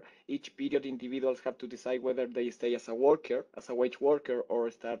structure where each period individuals have to decide whether they stay as a worker, as a wage worker, or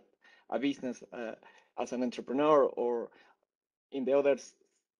start a business as an entrepreneur, or in the other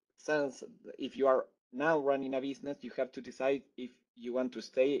sense, if you are now running a business, you have to decide if you want to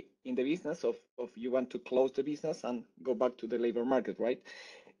stay in the business of you want to close the business and go back to the labor market, right?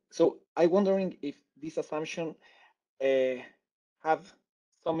 So I'm wondering if this assumption have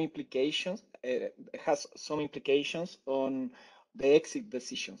some implications, has some implications on the exit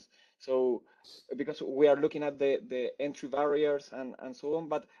decisions. So because we are looking at the entry barriers and so on,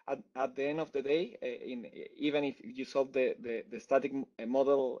 but at the end of the day, even if you solve the static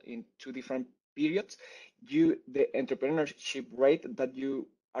model in two different periods, the entrepreneurship rate that you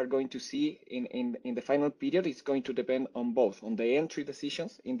are going to see in the final period is going to depend on both, on the entry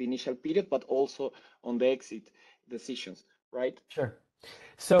decisions in the initial period, but also on the exit decisions, right? Sure.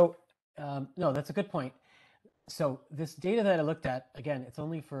 So no, that's a good point. So this data that I looked at, again, it's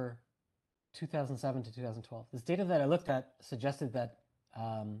only for 2007 to 2012. This data that I looked at suggested that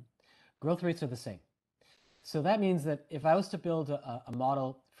growth rates are the same. So that means that if I was to build a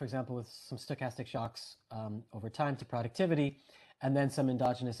model, for example, with some stochastic shocks over time to productivity, and then some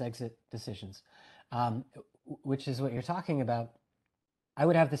endogenous exit decisions, which is what you're talking about, I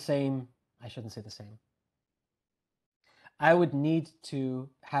would have the same, I shouldn't say the same. I would need to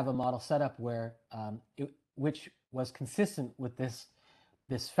have a model set up where, which was consistent with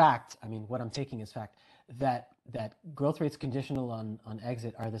this fact. I mean, what I'm taking is fact that growth rates conditional on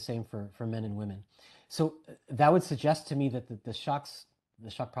exit are the same for men and women. So that would suggest to me that the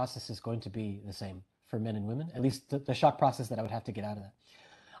shock process is going to be the same for men and women, at least the shock process that I would have to get out of that.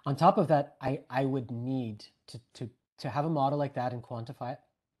 On top of that, I would need to have a model like that and quantify it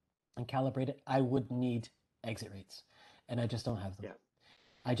and calibrate it. I would need exit rates, and I just don't have them. Yeah.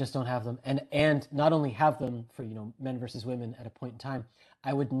 I just don't have them, and not only have them for men versus women at a point in time,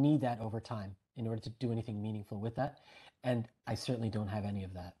 I would need that over time in order to do anything meaningful with that, and I certainly don't have any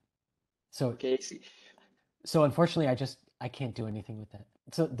of that. So okay, so unfortunately, I can't do anything with that.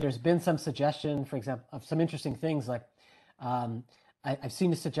 So there's been some suggestion, for example, of some interesting things like I've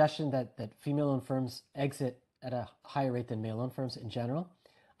seen a suggestion that female-owned firms exit at a higher rate than male-owned firms in general.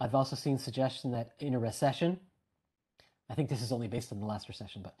 I've also seen suggestion that in a recession, I think this is only based on the last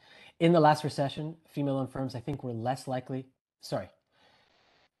recession, but in the last recession, female-owned firms, I think, were less likely. Sorry,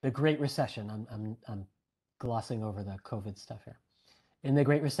 the Great Recession. I'm glossing over the COVID stuff here. In the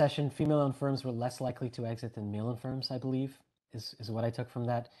Great Recession, female-owned firms were less likely to exit than male-owned firms, I believe, is what I took from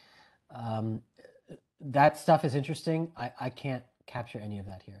that. That stuff is interesting. I can't capture any of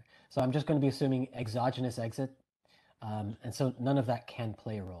that here. So I'm just going to be assuming exogenous exit. And so none of that can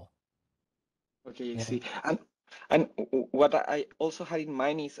play a role. Okay, I Yeah. see. And what I also had in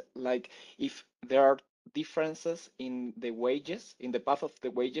mind is like if there are differences in the wages, in the path of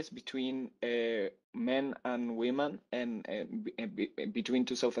the wages between men and women, and between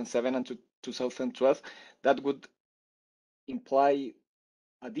 2007 and 2012, that would imply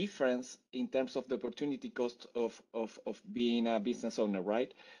a difference in terms of the opportunity cost of being a business owner,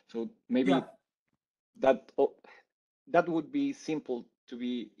 right? So maybe Yeah. that would be simple to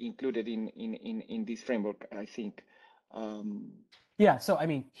be included in this framework, I think. Yeah, so I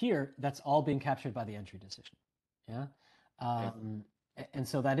mean, here, that's all being captured by the entry decision. Yeah. And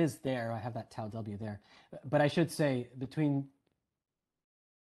so that is there. I have that tau W there. But I should say between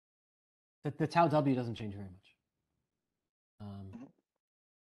the tau W doesn't change very much.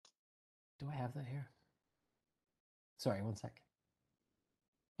 Do I have that here? Sorry, one sec.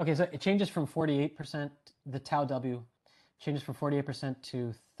 Okay, so it changes from 48%, the tau W changes from 48%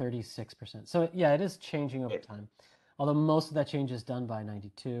 to 36%. So yeah, it is changing over time. Although most of that change is done by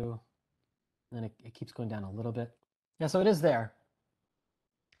 92. And then it keeps going down a little bit. Yeah, so it is there.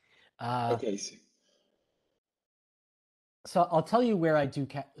 Okay, see. So I'll tell you where I do.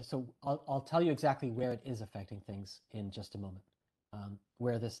 So I'll tell you exactly where it is affecting things in just a moment.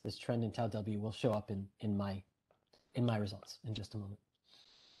 Where this trend in tau W will show up in my results in just a moment.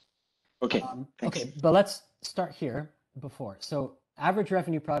 Okay. Okay, but let's start here before. So average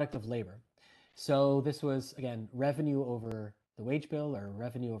revenue product of labor. So this was again revenue over the wage bill or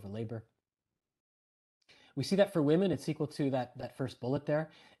revenue over labor. We see that for women, it's equal to that first bullet there.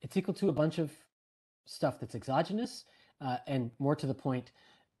 It's equal to a bunch of stuff that's exogenous, and more to the point,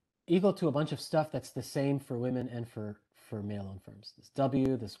 equal to a bunch of stuff that's the same for women and for male-owned firms. This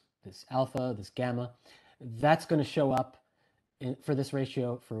W, this alpha, this gamma, that's going to show up for this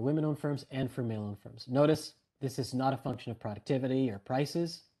ratio for women-owned firms and for male-owned firms. Notice this is not a function of productivity or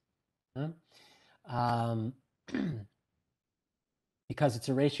prices, because it's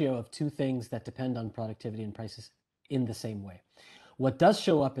a ratio of two things that depend on productivity and prices in the same way. What does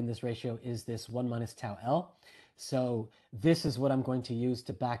show up in this ratio is this 1 minus tau L. So this is what I'm going to use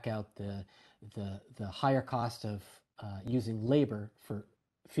to back out the higher cost of using labor for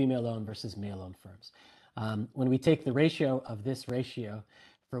female-owned versus male-owned firms. When we take the ratio of this ratio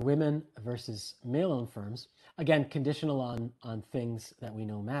for women versus male-owned firms, again, conditional on things that we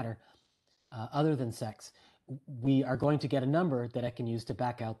know matter, other than sex, we are going to get a number that I can use to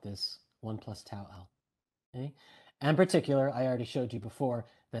back out this 1 plus tau L. Okay? In particular, I already showed you before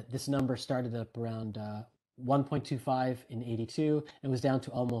that this number started up around 1.25 in 82 and was down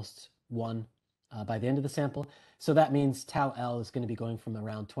to almost 1 by the end of the sample. So that means tau L is going to be going from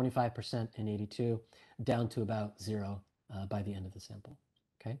around 25% in 82 down to about 0 by the end of the sample.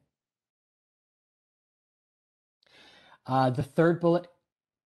 Okay. The third bullet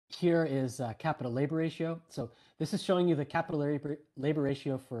here is capital labor ratio. So this is showing you the capital labor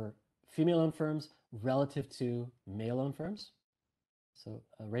ratio for female-owned firms relative to male-owned firms. So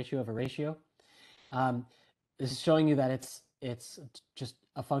a ratio of a ratio. This is showing you that it's just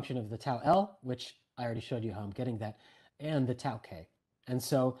a function of the tau L, which I already showed you how I'm getting that, and the tau K. And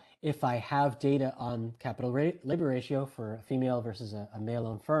so if I have data on capital labor ratio for a female versus a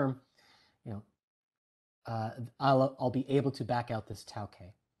male-owned firm, you know, I'll be able to back out this tau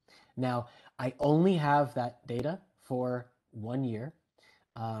K. Now, I only have that data for 1 year.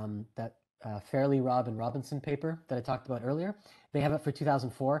 That Fairley, Robb, and Robinson paper that I talked about earlier, they have it for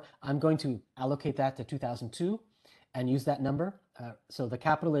 2004. I'm going to allocate that to 2002 and use that number. So the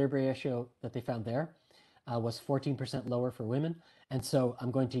capital labor ratio that they found there was 14% lower for women. And so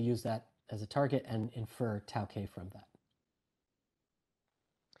I'm going to use that as a target and infer tau K from that.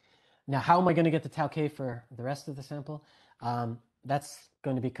 Now, how am I going to get the tau K for the rest of the sample? That's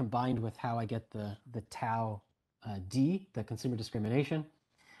going to be combined with how I get the tau D, the consumer discrimination.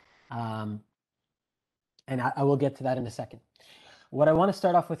 And I will get to that in a second. What I want to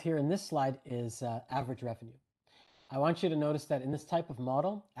start off with here in this slide is average revenue. I want you to notice that in this type of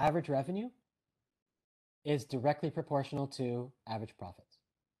model, average revenue is directly proportional to average profits.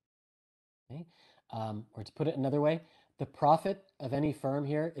 Okay? Or to put it another way, the profit of any firm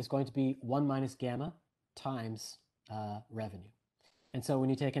here is going to be 1 minus gamma times revenue. And so when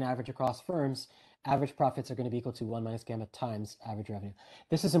you take an average across firms, average profits are going to be equal to 1 minus gamma times average revenue.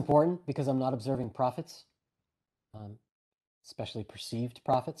 This is important because I'm not observing profits, especially perceived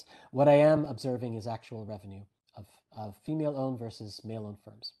profits. What I am observing is actual revenue of female-owned versus male-owned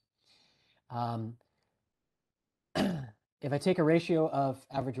firms. If I take a ratio of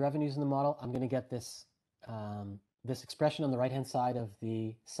average revenues in the model, I'm going to get this, this expression on the right-hand side of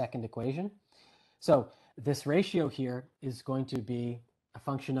the second equation. So this ratio here is going to be a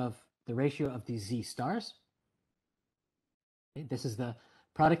function of the ratio of these Z stars. Okay, this is the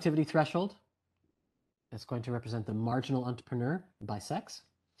productivity threshold. That's going to represent the marginal entrepreneur by sex.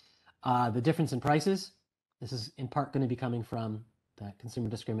 The difference in prices, this is in part going to be coming from the consumer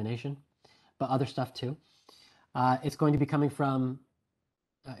discrimination, but other stuff too. It's going to be coming from,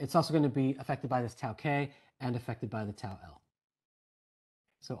 it's also going to be affected by this tau K and affected by the tau L.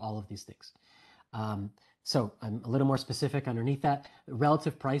 So all of these things. So I'm a little more specific underneath that.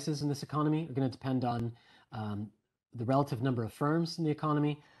 Relative prices in this economy are going to depend on the relative number of firms in the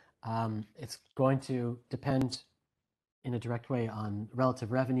economy. It's going to depend in a direct way on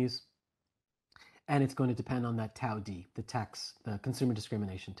relative revenues. And it's going to depend on that tau D, the tax, the consumer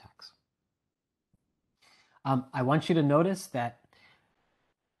discrimination tax. I want you to notice that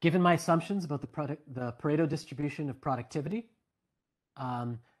given my assumptions about the Pareto distribution of productivity,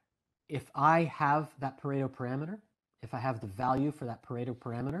 if I have that Pareto parameter, if I have the value for that Pareto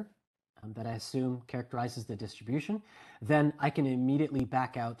parameter that I assume characterizes the distribution, then I can immediately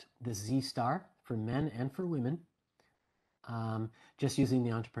back out the Z star for men and for women just using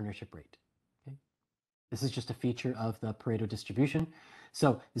the entrepreneurship rate. Okay? This is just a feature of the Pareto distribution.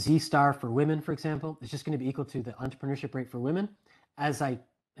 So Z star for women, for example, is just going to be equal to the entrepreneurship rate for women as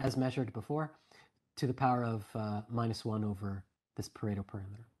measured before to the power of -1 over this Pareto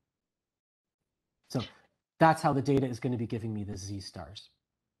parameter. So that's how the data is going to be giving me the Z stars.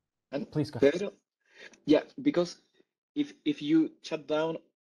 And please go ahead. Pedro, yeah, because if you shut down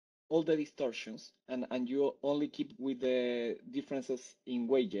all the distortions and you only keep with the differences in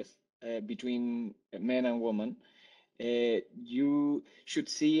wages between men and women, you should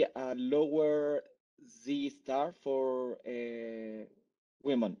see a lower Z star for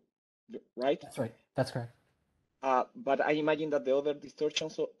women, right? That's right. That's correct. But I imagine that the other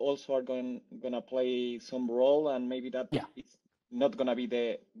distortions also are gonna play some role, and maybe that it's not gonna be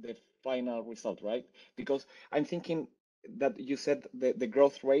the final result, right? Because I'm thinking that you said the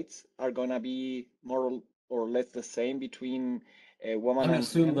growth rates are gonna be more or less the same between women I'm and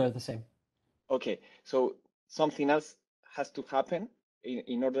assume men. they're the same. Okay, so something else has to happen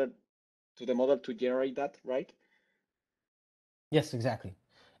in order to the model to generate that, right? Yes, exactly.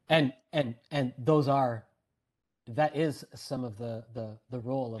 And those are, that is some of the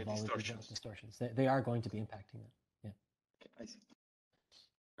role of all of these distortions. They are going to be impacting it. Yeah. Okay, I see.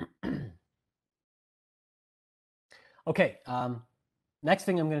 Okay. Next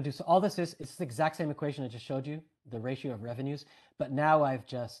thing I'm going to do. So all this is, it's the exact same equation I just showed you, the ratio of revenues, but now I've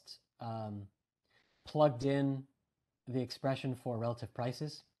just plugged in the expression for relative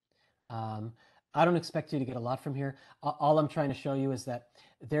prices. I don't expect you to get a lot from here. All I'm trying to show you is that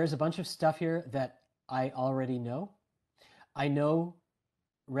there's a bunch of stuff here that I already know. I know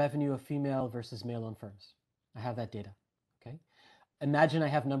revenue of female versus male-owned firms. I have that data, okay? Imagine I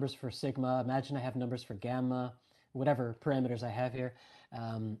have numbers for sigma. Imagine I have numbers for gamma, whatever parameters I have here.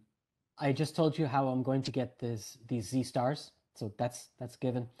 I just told you how I'm going to get these Z stars, so that's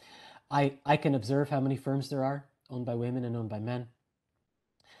given. I can observe how many firms there are owned by women and owned by men.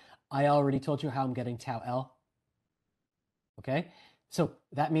 I already told you how I'm getting tau L. Okay, so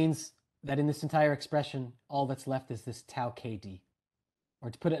that means that in this entire expression, all that's left is this tau KD. Or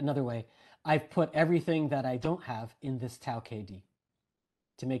to put it another way, I've put everything that I don't have in this tau KD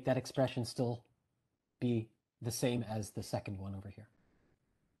to make that expression still be the same as the second one over here.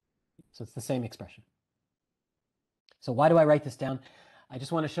 So it's the same expression. So why do I write this down? I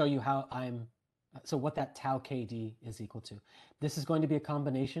just want to show you how so what that tau KD is equal to. This is going to be a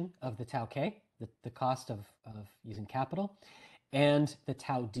combination of the tau K, the cost of using capital, and the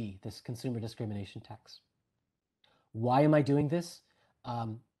tau D, this consumer discrimination tax. Why am I doing this?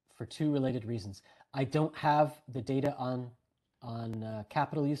 For two related reasons. I don't have the data on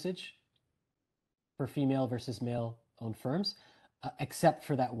capital usage for female versus male owned firms, except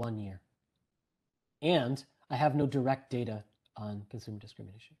for that 1 year. And I have no direct data on consumer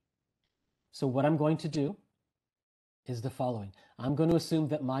discrimination. So what I'm going to do is the following. I'm going to assume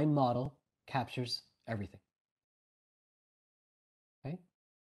that my model captures everything. Okay?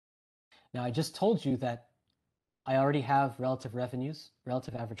 Now, I just told you that I already have relative revenues,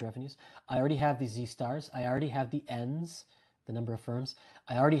 relative average revenues. I already have the Z stars. I already have the N's, the number of firms.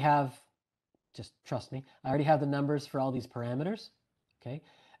 I already have, just trust me, I already have the numbers for all these parameters. Okay?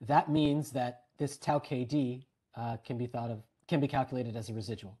 That means that this tau KD can be calculated as a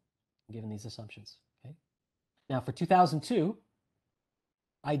residual, given these assumptions. Okay? Now for 2002,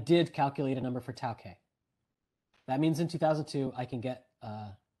 I did calculate a number for tau K. That means in 2002, I can get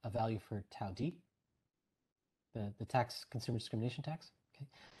a value for tau D, the tax, consumer discrimination tax. Okay?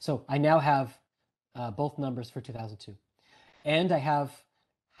 So I now have both numbers for 2002. And I have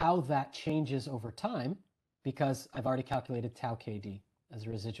how that changes over time because I've already calculated tau KD as a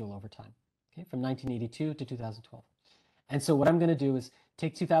residual over time, okay, from 1982 to 2012. And so what I'm going to do is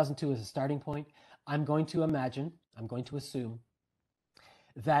take 2002 as a starting point. I'm going to assume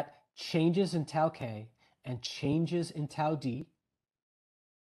that changes in tau K and changes in tau D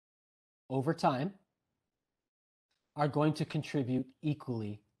over time are going to contribute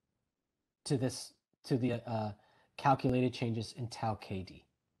equally to the calculated changes in tau KD.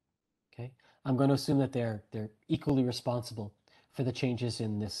 Okay, I'm going to assume that they're equally responsible for the changes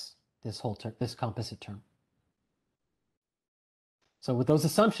in this whole term, this composite term. So with those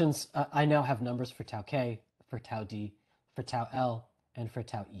assumptions, I now have numbers for tau K, for tau D, for tau L, and for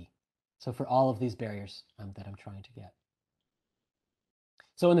tau E. So for all of these barriers that I'm trying to get.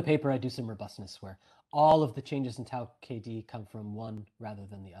 So in the paper, I do some robustness where all of the changes in tau KD come from one rather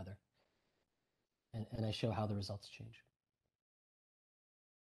than the other. And I show how the results change.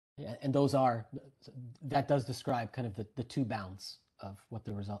 Yeah, and that does describe kind of the two bounds of what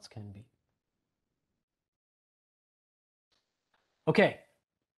the results can be. Okay,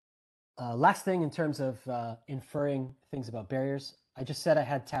 last thing in terms of inferring things about barriers. I just said I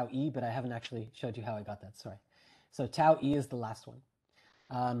had tau E, but I haven't actually showed you how I got that, sorry. So tau E is the last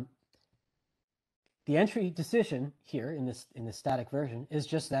one. The entry decision here in this static version is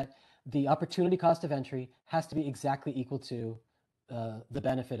just that the opportunity cost of entry has to be exactly equal to the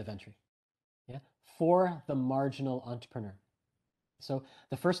benefit of entry, yeah, for the marginal entrepreneur. So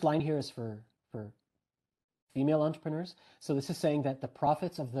the first line here is for female entrepreneurs. So this is saying that the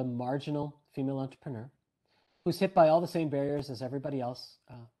profits of the marginal female entrepreneur, who's hit by all the same barriers as everybody else,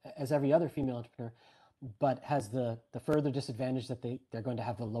 as every other female entrepreneur, but has the further disadvantage that they're going to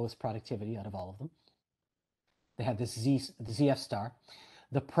have the lowest productivity out of all of them. They have this the ZF star.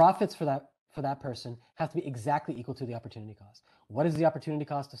 The profits for that person have to be exactly equal to the opportunity cost. What is the opportunity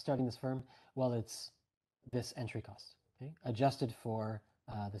cost of starting this firm? Well, it's this entry cost, okay, adjusted for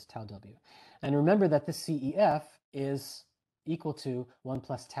this tau W. And remember that this CEF is equal to 1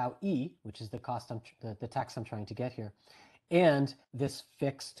 plus tau E, which is the cost the tax I'm trying to get here, and this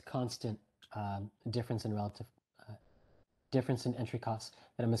fixed constant difference in relative difference in entry costs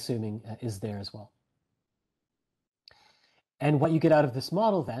that I'm assuming is there as well. And what you get out of this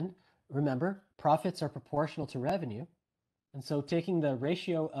model then, remember, profits are proportional to revenue. And so taking the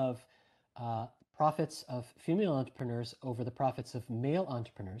ratio of profits of female entrepreneurs over the profits of male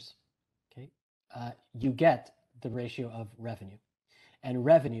entrepreneurs, okay, you get the ratio of revenue. And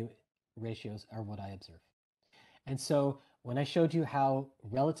revenue ratios are what I observe. And so when I showed you how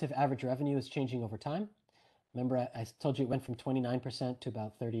relative average revenue is changing over time, remember I told you it went from 29% to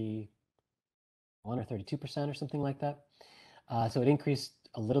about 31 or 32% or something like that. So it increased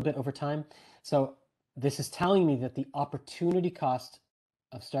a little bit over time. So this is telling me that the opportunity cost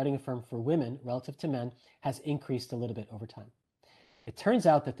of starting a firm for women relative to men has increased a little bit over time. It turns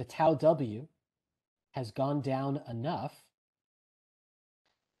out that the tau W has gone down enough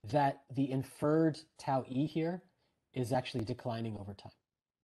that the inferred tau E here is actually declining over time.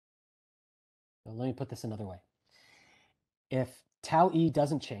 So let me put this another way. If tau E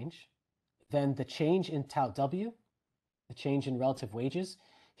doesn't change, then the change in tau W, the change in relative wages,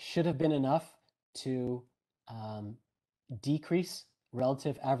 should have been enough to decrease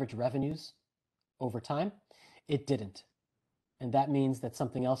relative average revenues over time. It didn't. And that means that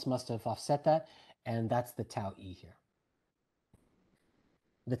something else must have offset that, and that's the tau E here.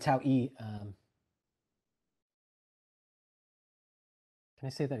 The tau E, can I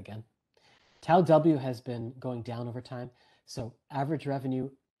say that again? Tau W has been going down over time. So average revenue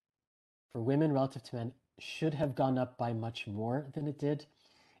for women relative to men should have gone up by much more than it did.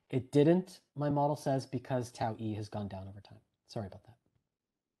 It didn't, my model says, because tau E has gone down over time. Sorry about that.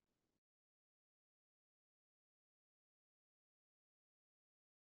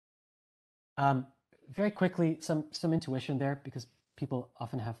 Very quickly, some intuition there, because people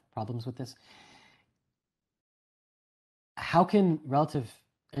often have problems with this. How can relative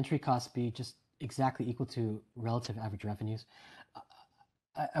entry costs be just exactly equal to relative average revenues?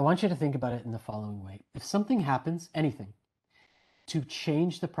 I want you to think about it in the following way. If something happens, anything, to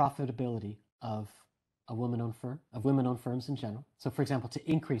change the profitability of a women-owned firm, of women-owned firms in general, so for example,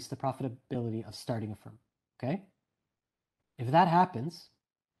 to increase the profitability of starting a firm, okay? If that happens,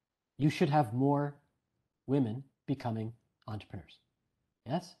 you should have more women becoming entrepreneurs,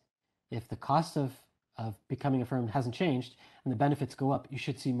 yes? If the cost of becoming a firm hasn't changed and the benefits go up, you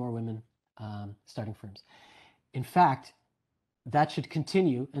should see more women starting firms. In fact, that should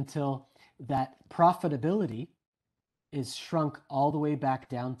continue until that profitability is shrunk all the way back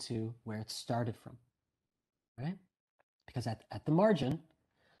down to where it started from, right? Because at the margin,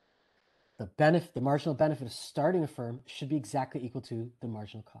 the marginal benefit of starting a firm should be exactly equal to the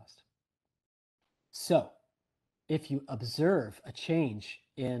marginal cost. So if you observe a change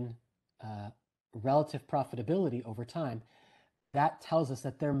in relative profitability over time, that tells us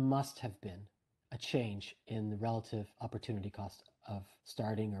that there must have been a change in the relative opportunity cost of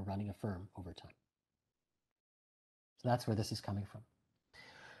starting or running a firm over time. So that's where this is coming from.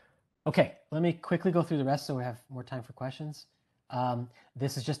 Okay, let me quickly go through the rest so we have more time for questions.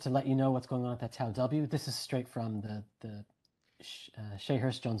 This is just to let you know what's going on with that tau W. This is straight from the Shea,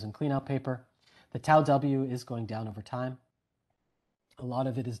 Hurst, Jones, and Cleanout paper. The tau W is going down over time. A lot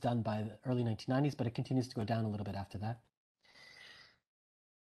of it is done by the early 1990s, but it continues to go down a little bit after that.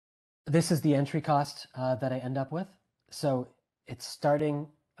 This is the entry cost that I end up with. So it's starting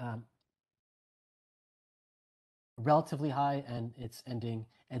relatively high and it's ending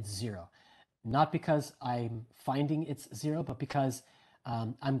at 0. Not because I'm finding it's 0, but because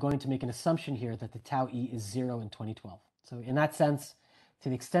I'm going to make an assumption here that the tau E is 0 in 2012. So in that sense, to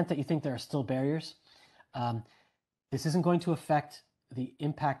the extent that you think there are still barriers, this isn't going to affect the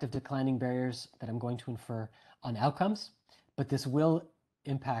impact of declining barriers that I'm going to infer on outcomes, but this will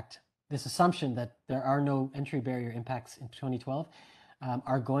impact this assumption that there are no entry barrier impacts in 2012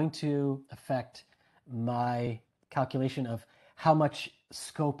 are going to affect my calculation of how much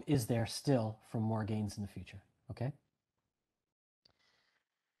scope is there still for more gains in the future, okay?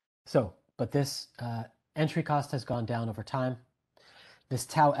 So, but this entry cost has gone down over time. This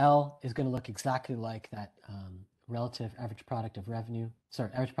tau L is going to look exactly like that relative average product of revenue,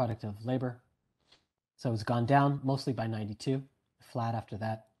 average product of labor. So it's gone down mostly by 92, flat after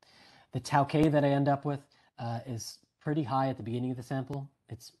that. The tau K that I end up with is pretty high at the beginning of the sample.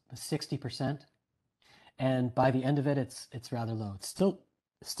 It's 60%. And by the end of it, it's rather low. It's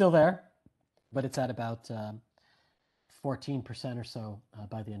still there, but it's at about 14% or so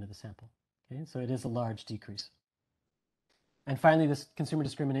by the end of the sample. Okay, so it is a large decrease. And finally, this consumer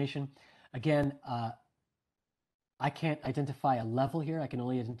discrimination. Again, I can't identify a level here. I can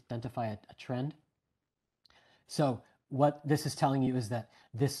only identify a trend. So what this is telling you is that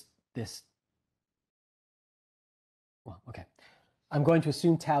well, okay. I'm going to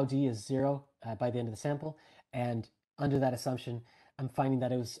assume tau D is 0 by the end of the sample. And under that assumption, I'm finding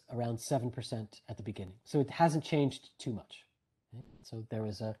that it was around 7% at the beginning. So it hasn't changed too much. Okay? So there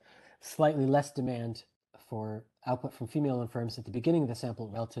was a slightly less demand for output from female-owned firms at the beginning of the sample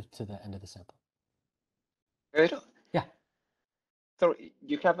relative to the end of the sample. Pedro? Yeah. So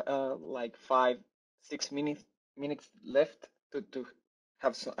you have like 5-6 minutes left to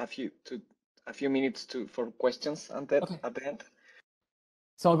have a few minutes for questions and that at the end.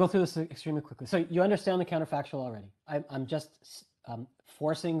 So I'll go through this extremely quickly. So you understand the counterfactual already. I'm just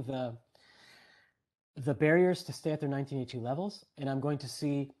forcing the barriers to stay at their 1982 levels, and I'm going to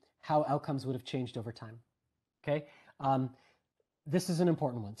see how outcomes would have changed over time. Okay, this is an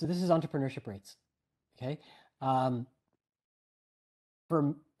important one. So this is entrepreneurship rates. Okay,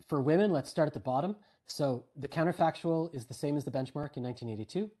 for women, let's start at the bottom. So the counterfactual is the same as the benchmark in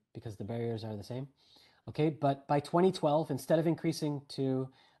 1982 because the barriers are the same. Okay, but by 2012, instead of increasing to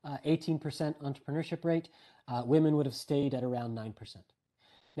 18% entrepreneurship rate, women would have stayed at around 9%.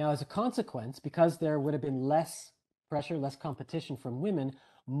 Now, as a consequence, because there would have been less pressure, less competition from women,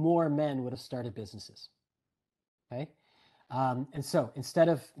 more men would have started businesses. Okay, and so instead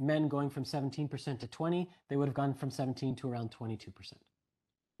of men going from 17% to 20, they would have gone from 17 to around 22%.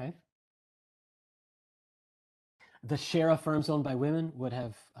 Okay. The share of firms owned by women would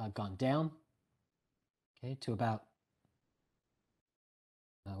have gone down, okay, to about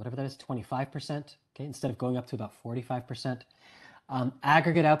whatever that is, 25%, okay, instead of going up to about 45%.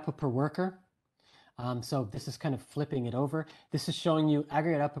 Aggregate output per worker. So this is kind of flipping it over. This is showing you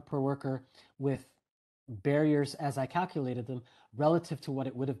aggregate output per worker with barriers as I calculated them relative to what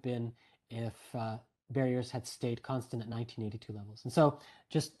it would have been if barriers had stayed constant at 1982 levels. And so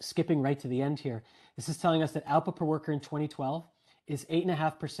just skipping right to the end here, this is telling us that output per worker in 2012 is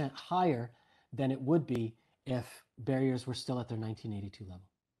 8.5% higher than it would be if barriers were still at their 1982 level.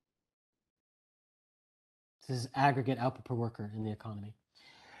 This is aggregate output per worker in the economy.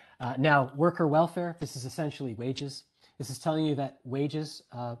 Now, worker welfare, this is essentially wages. This is telling you that wages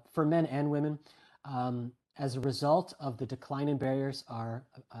for men and women, as a result of the decline in barriers, are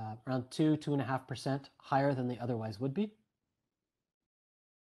around 2.5% higher than they otherwise would be.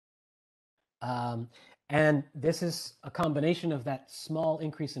 And this is a combination of that small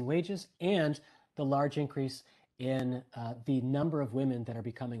increase in wages and the large increase in the number of women that are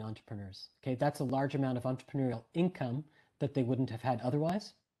becoming entrepreneurs. Okay, that's a large amount of entrepreneurial income that they wouldn't have had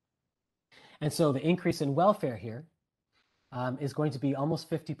otherwise. And so the increase in welfare here is going to be almost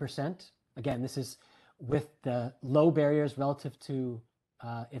 50%. Again, this is with the low barriers relative to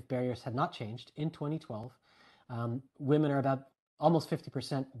if barriers had not changed in 2012. Women are about almost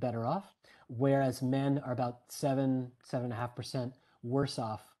 50% better off, whereas men are about 7.5% worse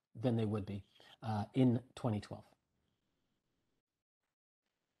off than they would be in 2012.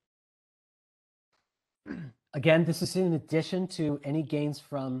 Again, this is in addition to any gains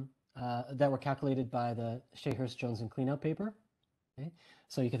from that were calculated by the Shea, Hurst, Jones, and Cleanout paper. Okay?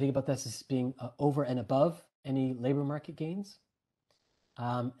 So you can think about this as being over and above any labor market gains.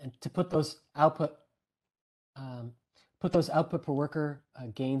 And to put those output per worker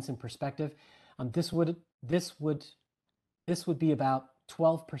gains in perspective, this would be about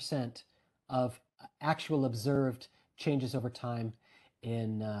 12% of actual observed changes over time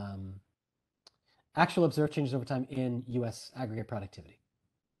in U.S. aggregate productivity.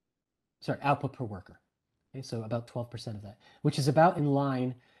 Sorry, output per worker. Okay, so about 12% of that, which is about in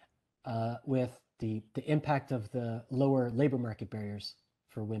line with the impact of the lower labor market barriers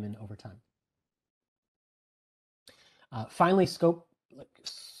for women over time. Finally, scope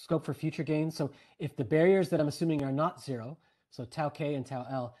for future gains. So if the barriers that I'm assuming are not zero, so tau K and tau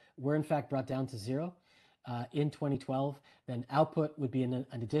L, were in fact brought down to zero in 2012, then output would be an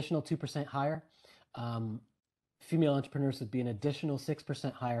additional 2% higher. Female entrepreneurs would be an additional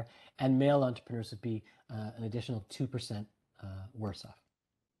 6% higher, and male entrepreneurs would be an additional 2% worse off.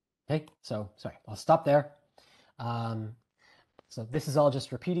 Okay, so sorry, I'll stop there. So this is all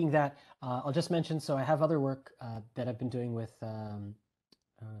just repeating that. I'll just mention, so I have other work that I've been doing with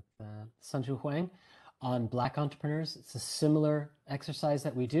Sanju Huang on Black entrepreneurs. It's a similar exercise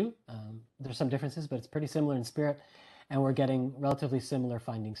that we do. There's some differences, but it's pretty similar in spirit. And we're getting relatively similar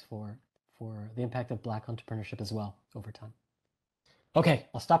findings for the impact of Black entrepreneurship as well over time. Okay,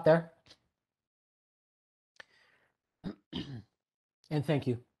 I'll stop there. And thank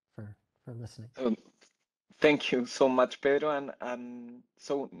you for listening. Thank you so much, Pedro. And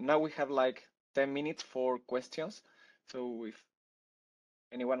so now we have like 10 minutes for questions. So if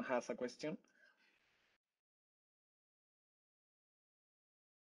anyone has a question.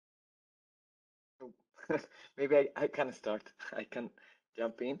 So maybe I can start. I can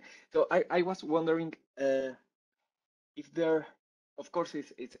jump in. So I was wondering if there, of course,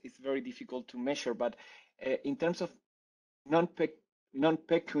 it's very difficult to measure, but in terms of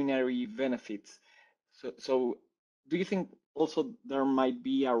non-pecuniary benefits, so do you think also there might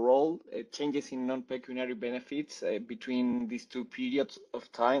be a role, changes in non-pecuniary benefits between these two periods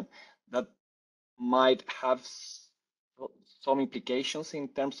of time that might have some implications in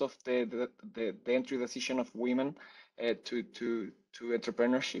terms of the entry decision of women to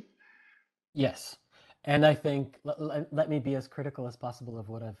entrepreneurship? Yes. And I think, let me be as critical as possible of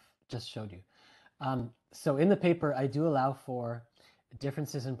what I've just showed you. So in the paper, I do allow for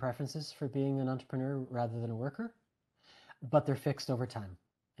differences in preferences for being an entrepreneur rather than a worker, but they're fixed over time.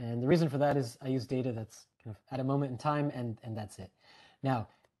 And the reason for that is I use data that's kind of at a moment in time, and that's it. Now,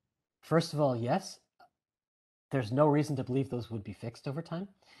 first of all, yes, there's no reason to believe those would be fixed over time.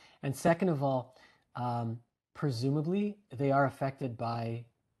 And second of all, presumably they are affected by,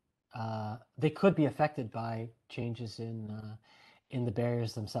 they could be affected by changes in the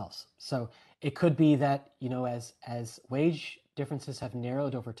barriers themselves. So it could be that, you know, as wage differences have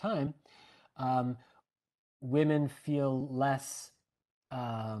narrowed over time, women feel less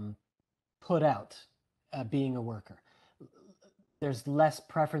put out being a worker. There's less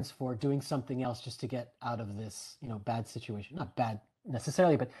preference for doing something else just to get out of this, you know, bad situation. Not bad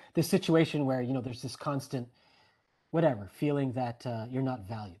necessarily, but this situation where, you know, there's this constant, whatever, feeling that you're not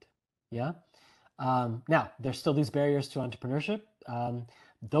valued. Yeah. Now, there's still these barriers to entrepreneurship.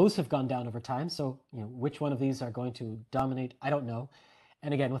 Those have gone down over time. So, you know, which one of these are going to dominate? I don't know.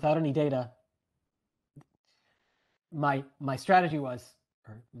 And again, without any data, my strategy was,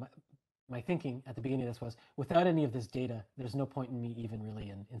 or my thinking at the beginning of this was, without any of this data, there's no point in me even really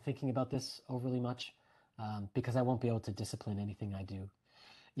in thinking about this overly much, because I won't be able to discipline anything I do.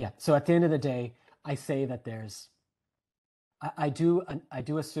 Yeah. So at the end of the day, I say that there's, I do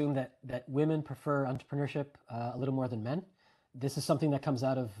assume that women prefer entrepreneurship a little more than men. This is something that comes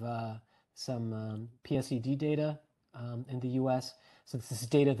out of some PSED data in the U.S. So this is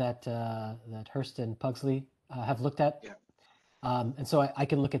data that Hurst and Pugsley have looked at. Yeah. And so I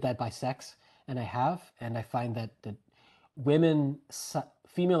can look at that by sex, and I have, and I find that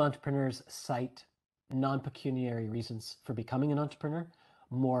female entrepreneurs cite non-pecuniary reasons for becoming an entrepreneur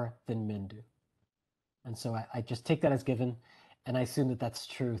more than men do. And so I just take that as given, and I assume that that's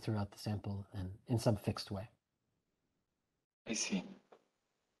true throughout the sample and in some fixed way. I see.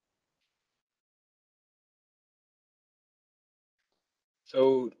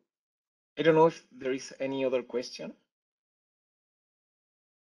 So I don't know if there is any other question.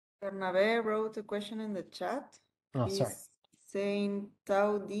 Bernabé wrote a question in the chat. Oh, He's sorry. saying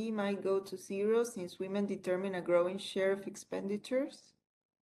Tau D might go to zero since women determine a growing share of expenditures.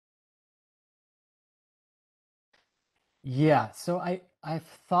 Yeah, so I've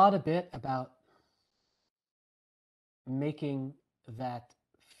thought a bit about making that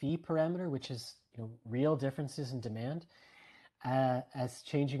fee parameter, which is, you know, real differences in demand, as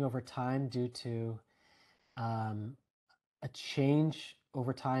changing over time due to a change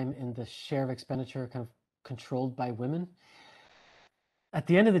over time in the share of expenditure kind of controlled by women. At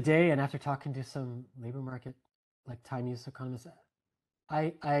the end of the day, and after talking to some labor market, like time use economists,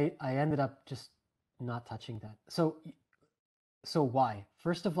 I ended up just not touching that. So why?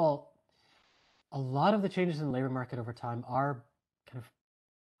 First of all, a lot of the changes in the labor market over time are kind of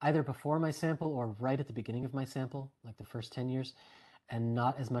either before my sample or right at the beginning of my sample, like the first 10 years, and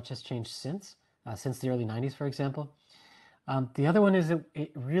not as much has changed since the early 90s, for example. The other one is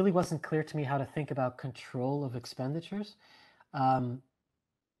it really wasn't clear to me how to think about control of expenditures.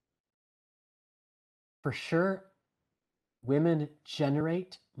 For sure, women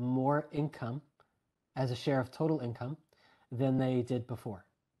generate more income as a share of total income than they did before.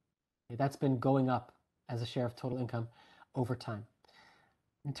 That's been going up as a share of total income over time.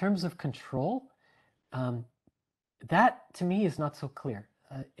 In terms of control, that to me is not so clear.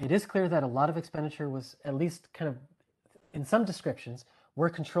 It is clear that a lot of expenditure was at least kind of in some descriptions, were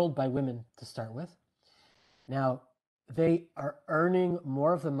controlled by women to start with. Now, they are earning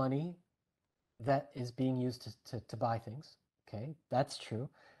more of the money that is being used to buy things. Okay, that's true.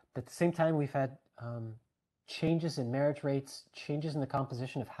 But at the same time, we've had changes in marriage rates, changes in the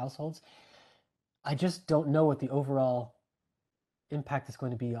composition of households. I just don't know what the overall impact is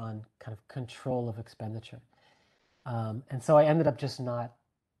going to be on kind of control of expenditure. And so I ended up just not.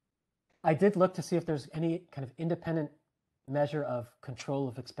 I did look to see if there's any kind of independent measure of control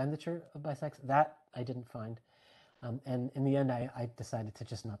of expenditure by sex. That I didn't find. And in the end, I decided to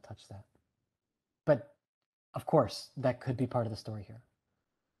just not touch that. But of course, that could be part of the story here.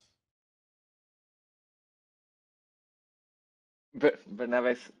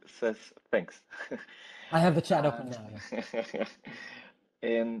 Bernabe says thanks. I have the chat open now. Yes.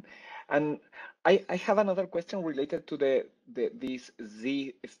 and I have another question related to this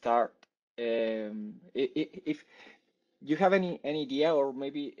Z star. If you have any idea, or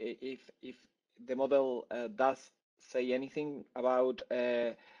maybe if the model does say anything about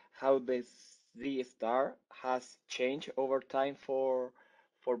how the Z star has changed over time for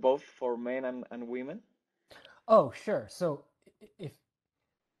both for men and women. Oh, sure. So if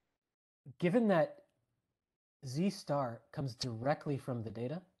given that Z star comes directly from the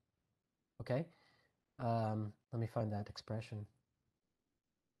data, okay, let me find that expression.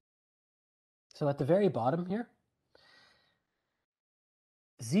 So at the very bottom here,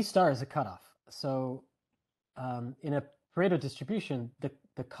 Z star is a cutoff. So in a Pareto distribution,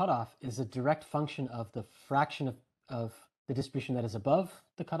 the cutoff is a direct function of the fraction of the distribution that is above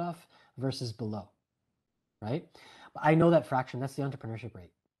the cutoff versus below, right? I know that fraction, that's the entrepreneurship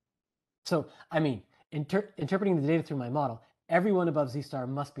rate. So, I mean, interpreting the data through my model, everyone above Z star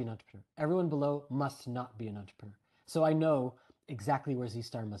must be an entrepreneur. Everyone below must not be an entrepreneur. So I know exactly where Z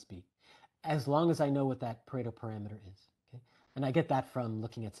star must be, as long as I know what that Pareto parameter is. Okay? And I get that from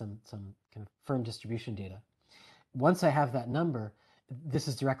looking at some kind of firm distribution data. Once I have that number, this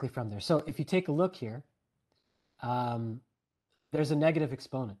is directly from there. So if you take a look here, there's a negative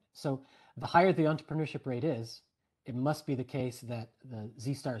exponent. So the higher the entrepreneurship rate is, it must be the case that the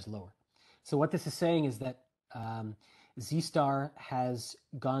Z star is lower. So what this is saying is that Z star has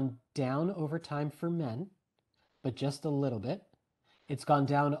gone down over time for men, but just a little bit. It's gone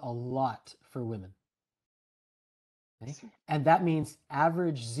down a lot for women. Okay? And that means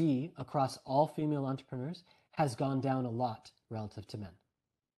average Z across all female entrepreneurs has gone down a lot relative to men.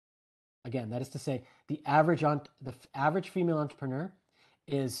 Again, that is to say, the average female entrepreneur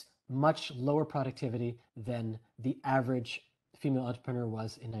is much lower productivity than the average female entrepreneur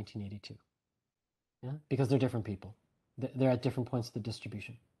was in 1982. Yeah? Because they're different people. They're at different points of the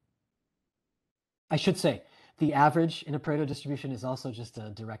distribution. I should say, the average in a Pareto distribution is also just a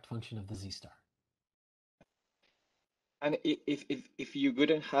direct function of the Z star. And if you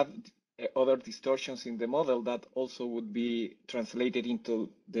wouldn't have other distortions in the model, that also would be translated into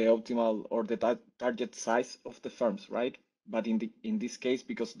the optimal or the target size of the firms, right? But in this case,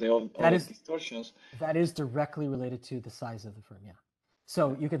 because the other distortions, that is directly related to the size of the firm. Yeah.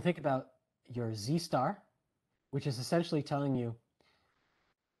 So you can think about your Z star, which is essentially telling you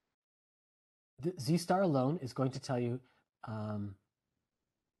the Z star alone is going to tell you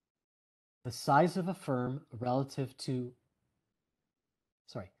the size of a firm relative to,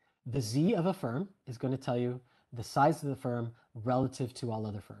 the Z of a firm is going to tell you the size of the firm relative to all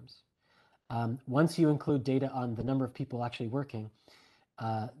other firms. Once you include data on the number of people actually working,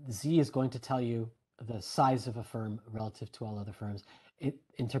 Z is going to tell you the size of a firm relative to all other firms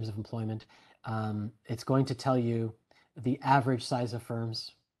in terms of employment. It's going to tell you the average size of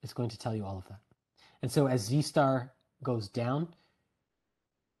firms. It's going to tell you all of that. And so as Z star goes down,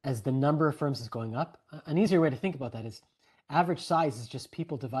 as the number of firms is going up, an easier way to think about that is average size is just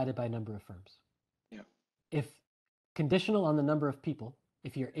people divided by number of firms. Yeah. If conditional on the number of people,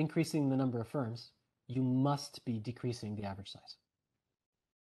 if you're increasing the number of firms, you must be decreasing the average size.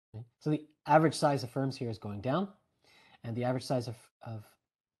 Okay? So the average size of firms here is going down, and the average size of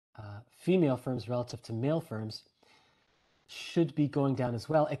female firms relative to male firms should be going down as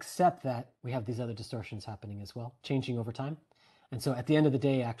well, except that we have these other distortions happening as well, changing over time. And so at the end of the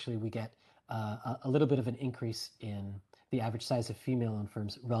day, actually, we get a little bit of an increase in the average size of female-owned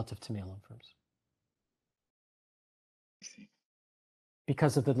firms relative to male-owned firms. I see.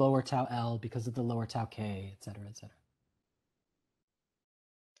 Because of the lower tau L, because of the lower tau K, et cetera, et cetera.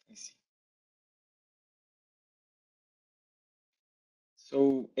 I see.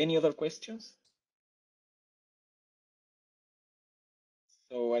 So any other questions?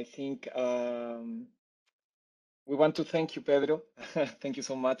 So I think we want to thank you, Pedro. Thank you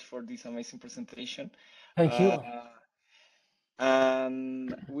so much for this amazing presentation. Thank you.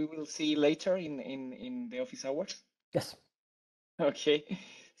 and we will see later in the office hours. Yes. Okay,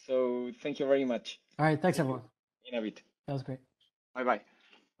 so thank you very much. All right. Thanks, See you everyone. in a bit. That was great. Bye bye.